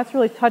like, wow, that's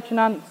really stepping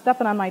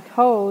on my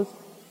toes.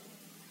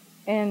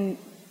 And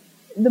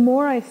the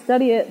more I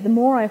study it, the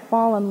more I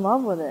fall in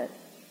love with it.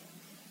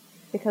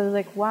 Because it's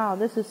like, wow,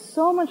 this is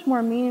so much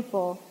more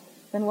meaningful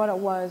than what it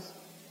was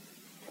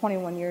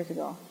 21 years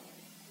ago.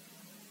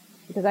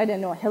 Because I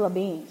didn't know a hill of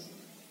beans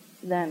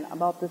then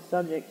about this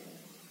subject.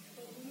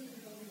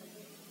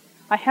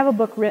 I have a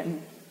book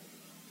written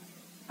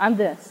on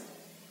this.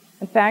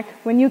 In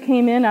fact, when you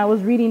came in, I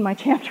was reading my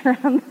chapter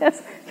on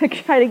this to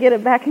try to get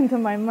it back into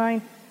my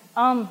mind.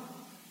 I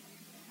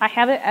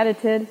have it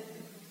edited.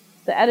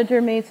 The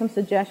editor made some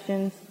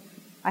suggestions.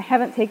 I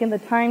haven't taken the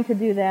time to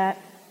do that,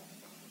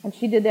 and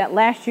she did that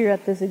last year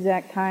at this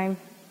exact time.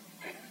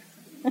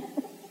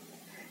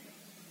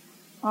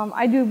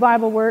 I do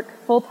Bible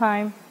work full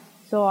time,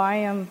 so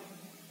I'm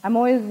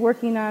always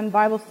working on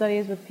Bible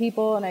studies with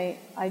people, and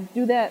I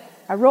do that.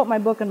 I wrote my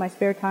book in my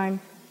spare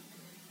time,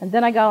 and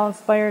then I got all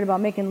inspired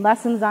about making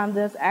lessons on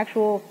this,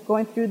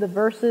 going through the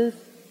verses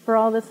for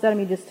all this instead of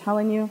me just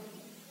telling you.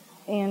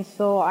 And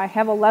so I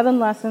have 11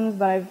 lessons,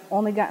 but I've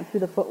only gotten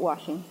through the foot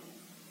washing.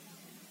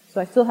 So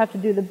I still have to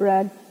do the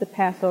bread, the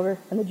Passover,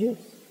 and the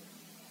juice.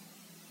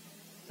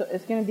 So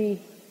it's going to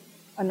be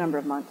a number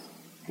of months.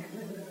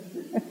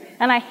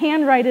 And I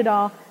handwrite it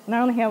all, and I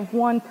only have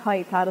one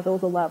type out of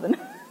those 11.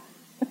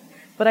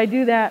 But I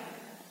do that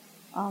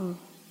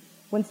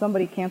when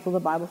somebody cancels a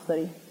Bible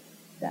study.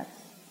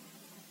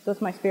 So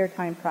it's my spare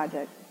time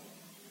project.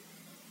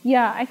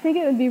 Yeah, I think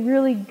it would be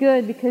really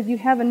good because you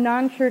have a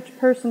non-church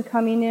person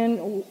coming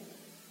in.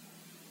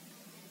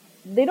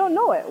 They don't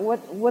know it,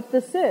 what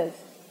this is.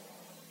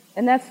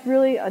 And that's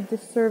really a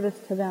disservice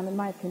to them, in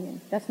my opinion.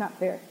 That's not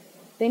fair.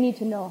 They need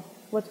to know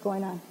what's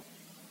going on.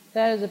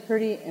 That is a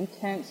pretty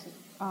intense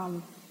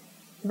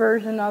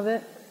version of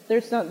it.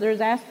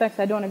 There's aspects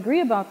I don't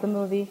agree about the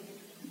movie,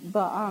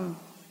 but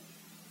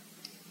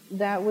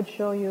that would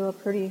show you a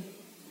pretty...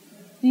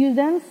 You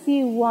then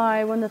see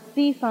why when the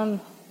thief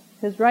on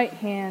his right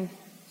hand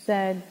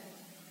said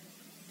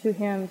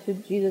to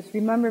Jesus,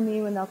 "Remember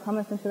me when thou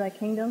comest into thy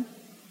kingdom."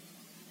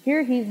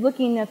 Here he's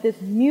looking at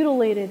this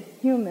mutilated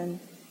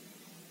human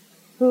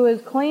who is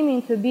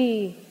claiming to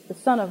be the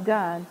Son of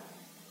God,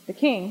 the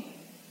King,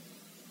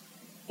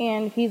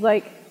 and he's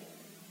like,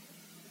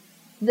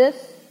 this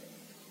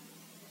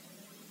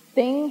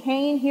thing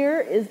hanging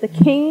here is the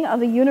King of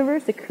the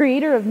universe, the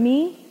creator of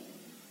me.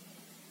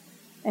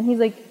 And he's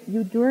like,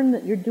 you're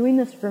doing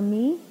this for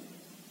me?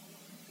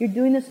 You're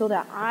doing this so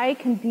that I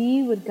can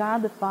be with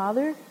God the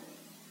Father?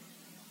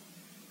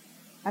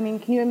 I mean,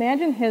 can you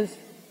imagine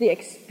the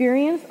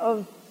experience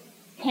of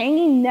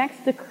hanging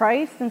next to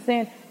Christ and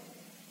saying,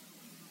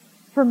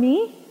 for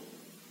me?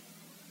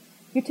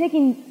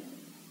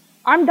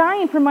 I'm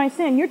dying for my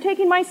sin. You're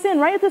taking my sin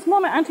right at this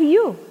moment onto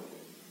you.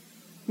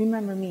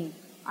 Remember me.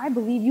 I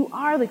believe you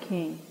are the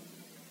King.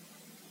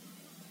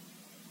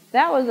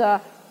 That was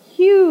a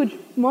huge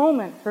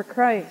moment for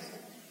Christ.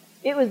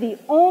 It was the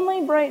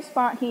only bright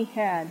spot he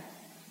had.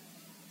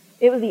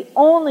 It was the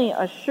only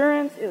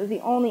assurance. It was the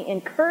only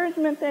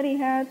encouragement that he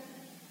had.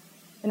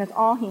 And it's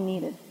all he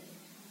needed.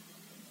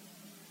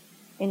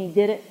 And he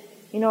did it.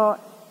 You know,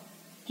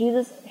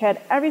 Jesus had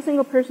every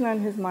single person on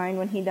his mind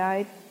when he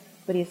died,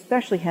 but he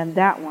especially had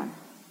that one.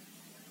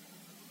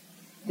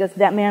 Because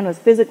that man was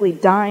physically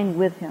dying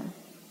with him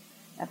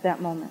at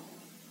that moment.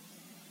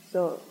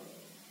 So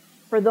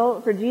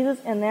for Jesus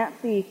and that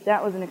thief,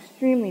 that was an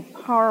extremely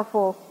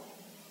powerful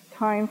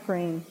time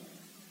frame,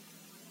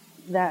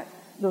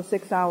 those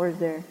 6 hours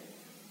there.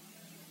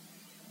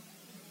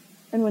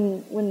 And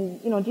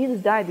when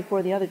Jesus died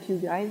before the other two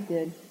guys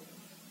did,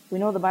 we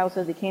know the Bible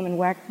says they came and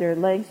whacked their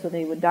legs so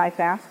they would die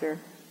faster.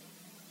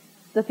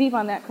 The thief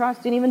on that cross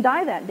didn't even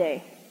die that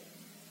day.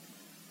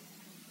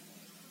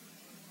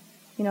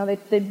 You know,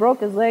 they broke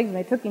his legs and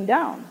they took him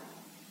down.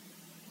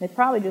 They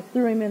probably just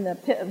threw him in the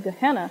pit of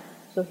Gehenna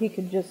so he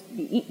could just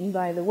be eaten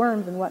by the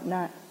worms and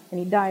whatnot, and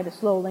he died a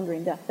slow,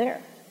 lingering death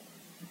there.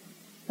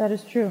 That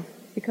is true,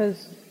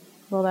 because,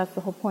 well, that's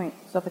the whole point,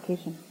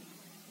 suffocation.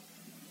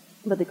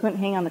 But they couldn't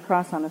hang on the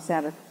cross on the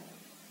Sabbath.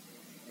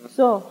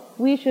 So,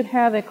 we should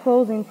have a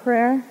closing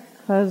prayer,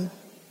 because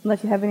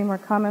unless you have any more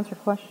comments or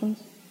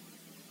questions.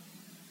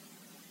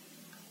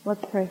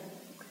 Let's pray.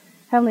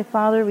 Heavenly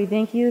Father, we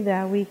thank you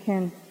that we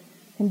can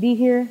be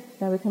here,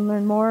 that we can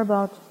learn more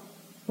about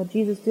what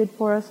Jesus did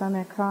for us on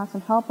that cross,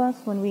 and help us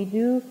when we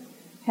do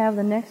have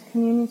the next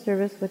communion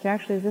service, which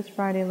actually is this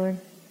Friday, Lord.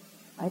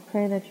 I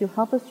pray that you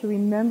help us to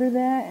remember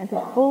that and to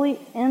fully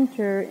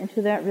enter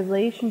into that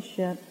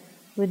relationship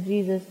with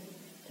Jesus,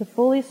 to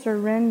fully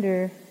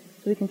surrender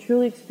so we can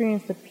truly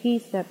experience the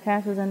peace that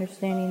passes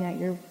understanding that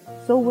you're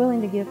so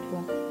willing to give to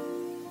us.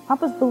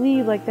 Help us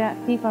believe like that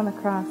thief on the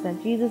cross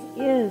that Jesus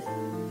is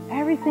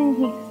everything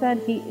he said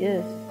he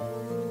is.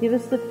 Give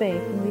us the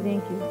faith, and we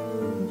thank you.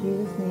 In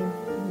Jesus' name,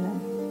 amen.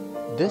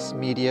 This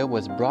media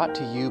was brought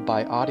to you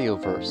by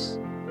Audioverse,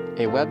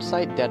 a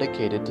website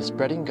dedicated to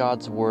spreading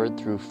God's Word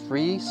through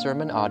free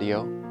sermon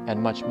audio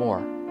and much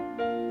more.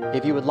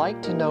 If you would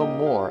like to know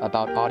more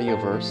about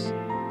Audioverse,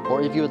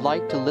 or if you would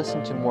like to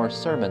listen to more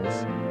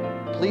sermons,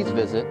 please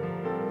visit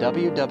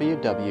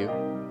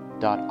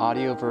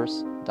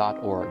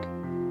www.audioverse.org.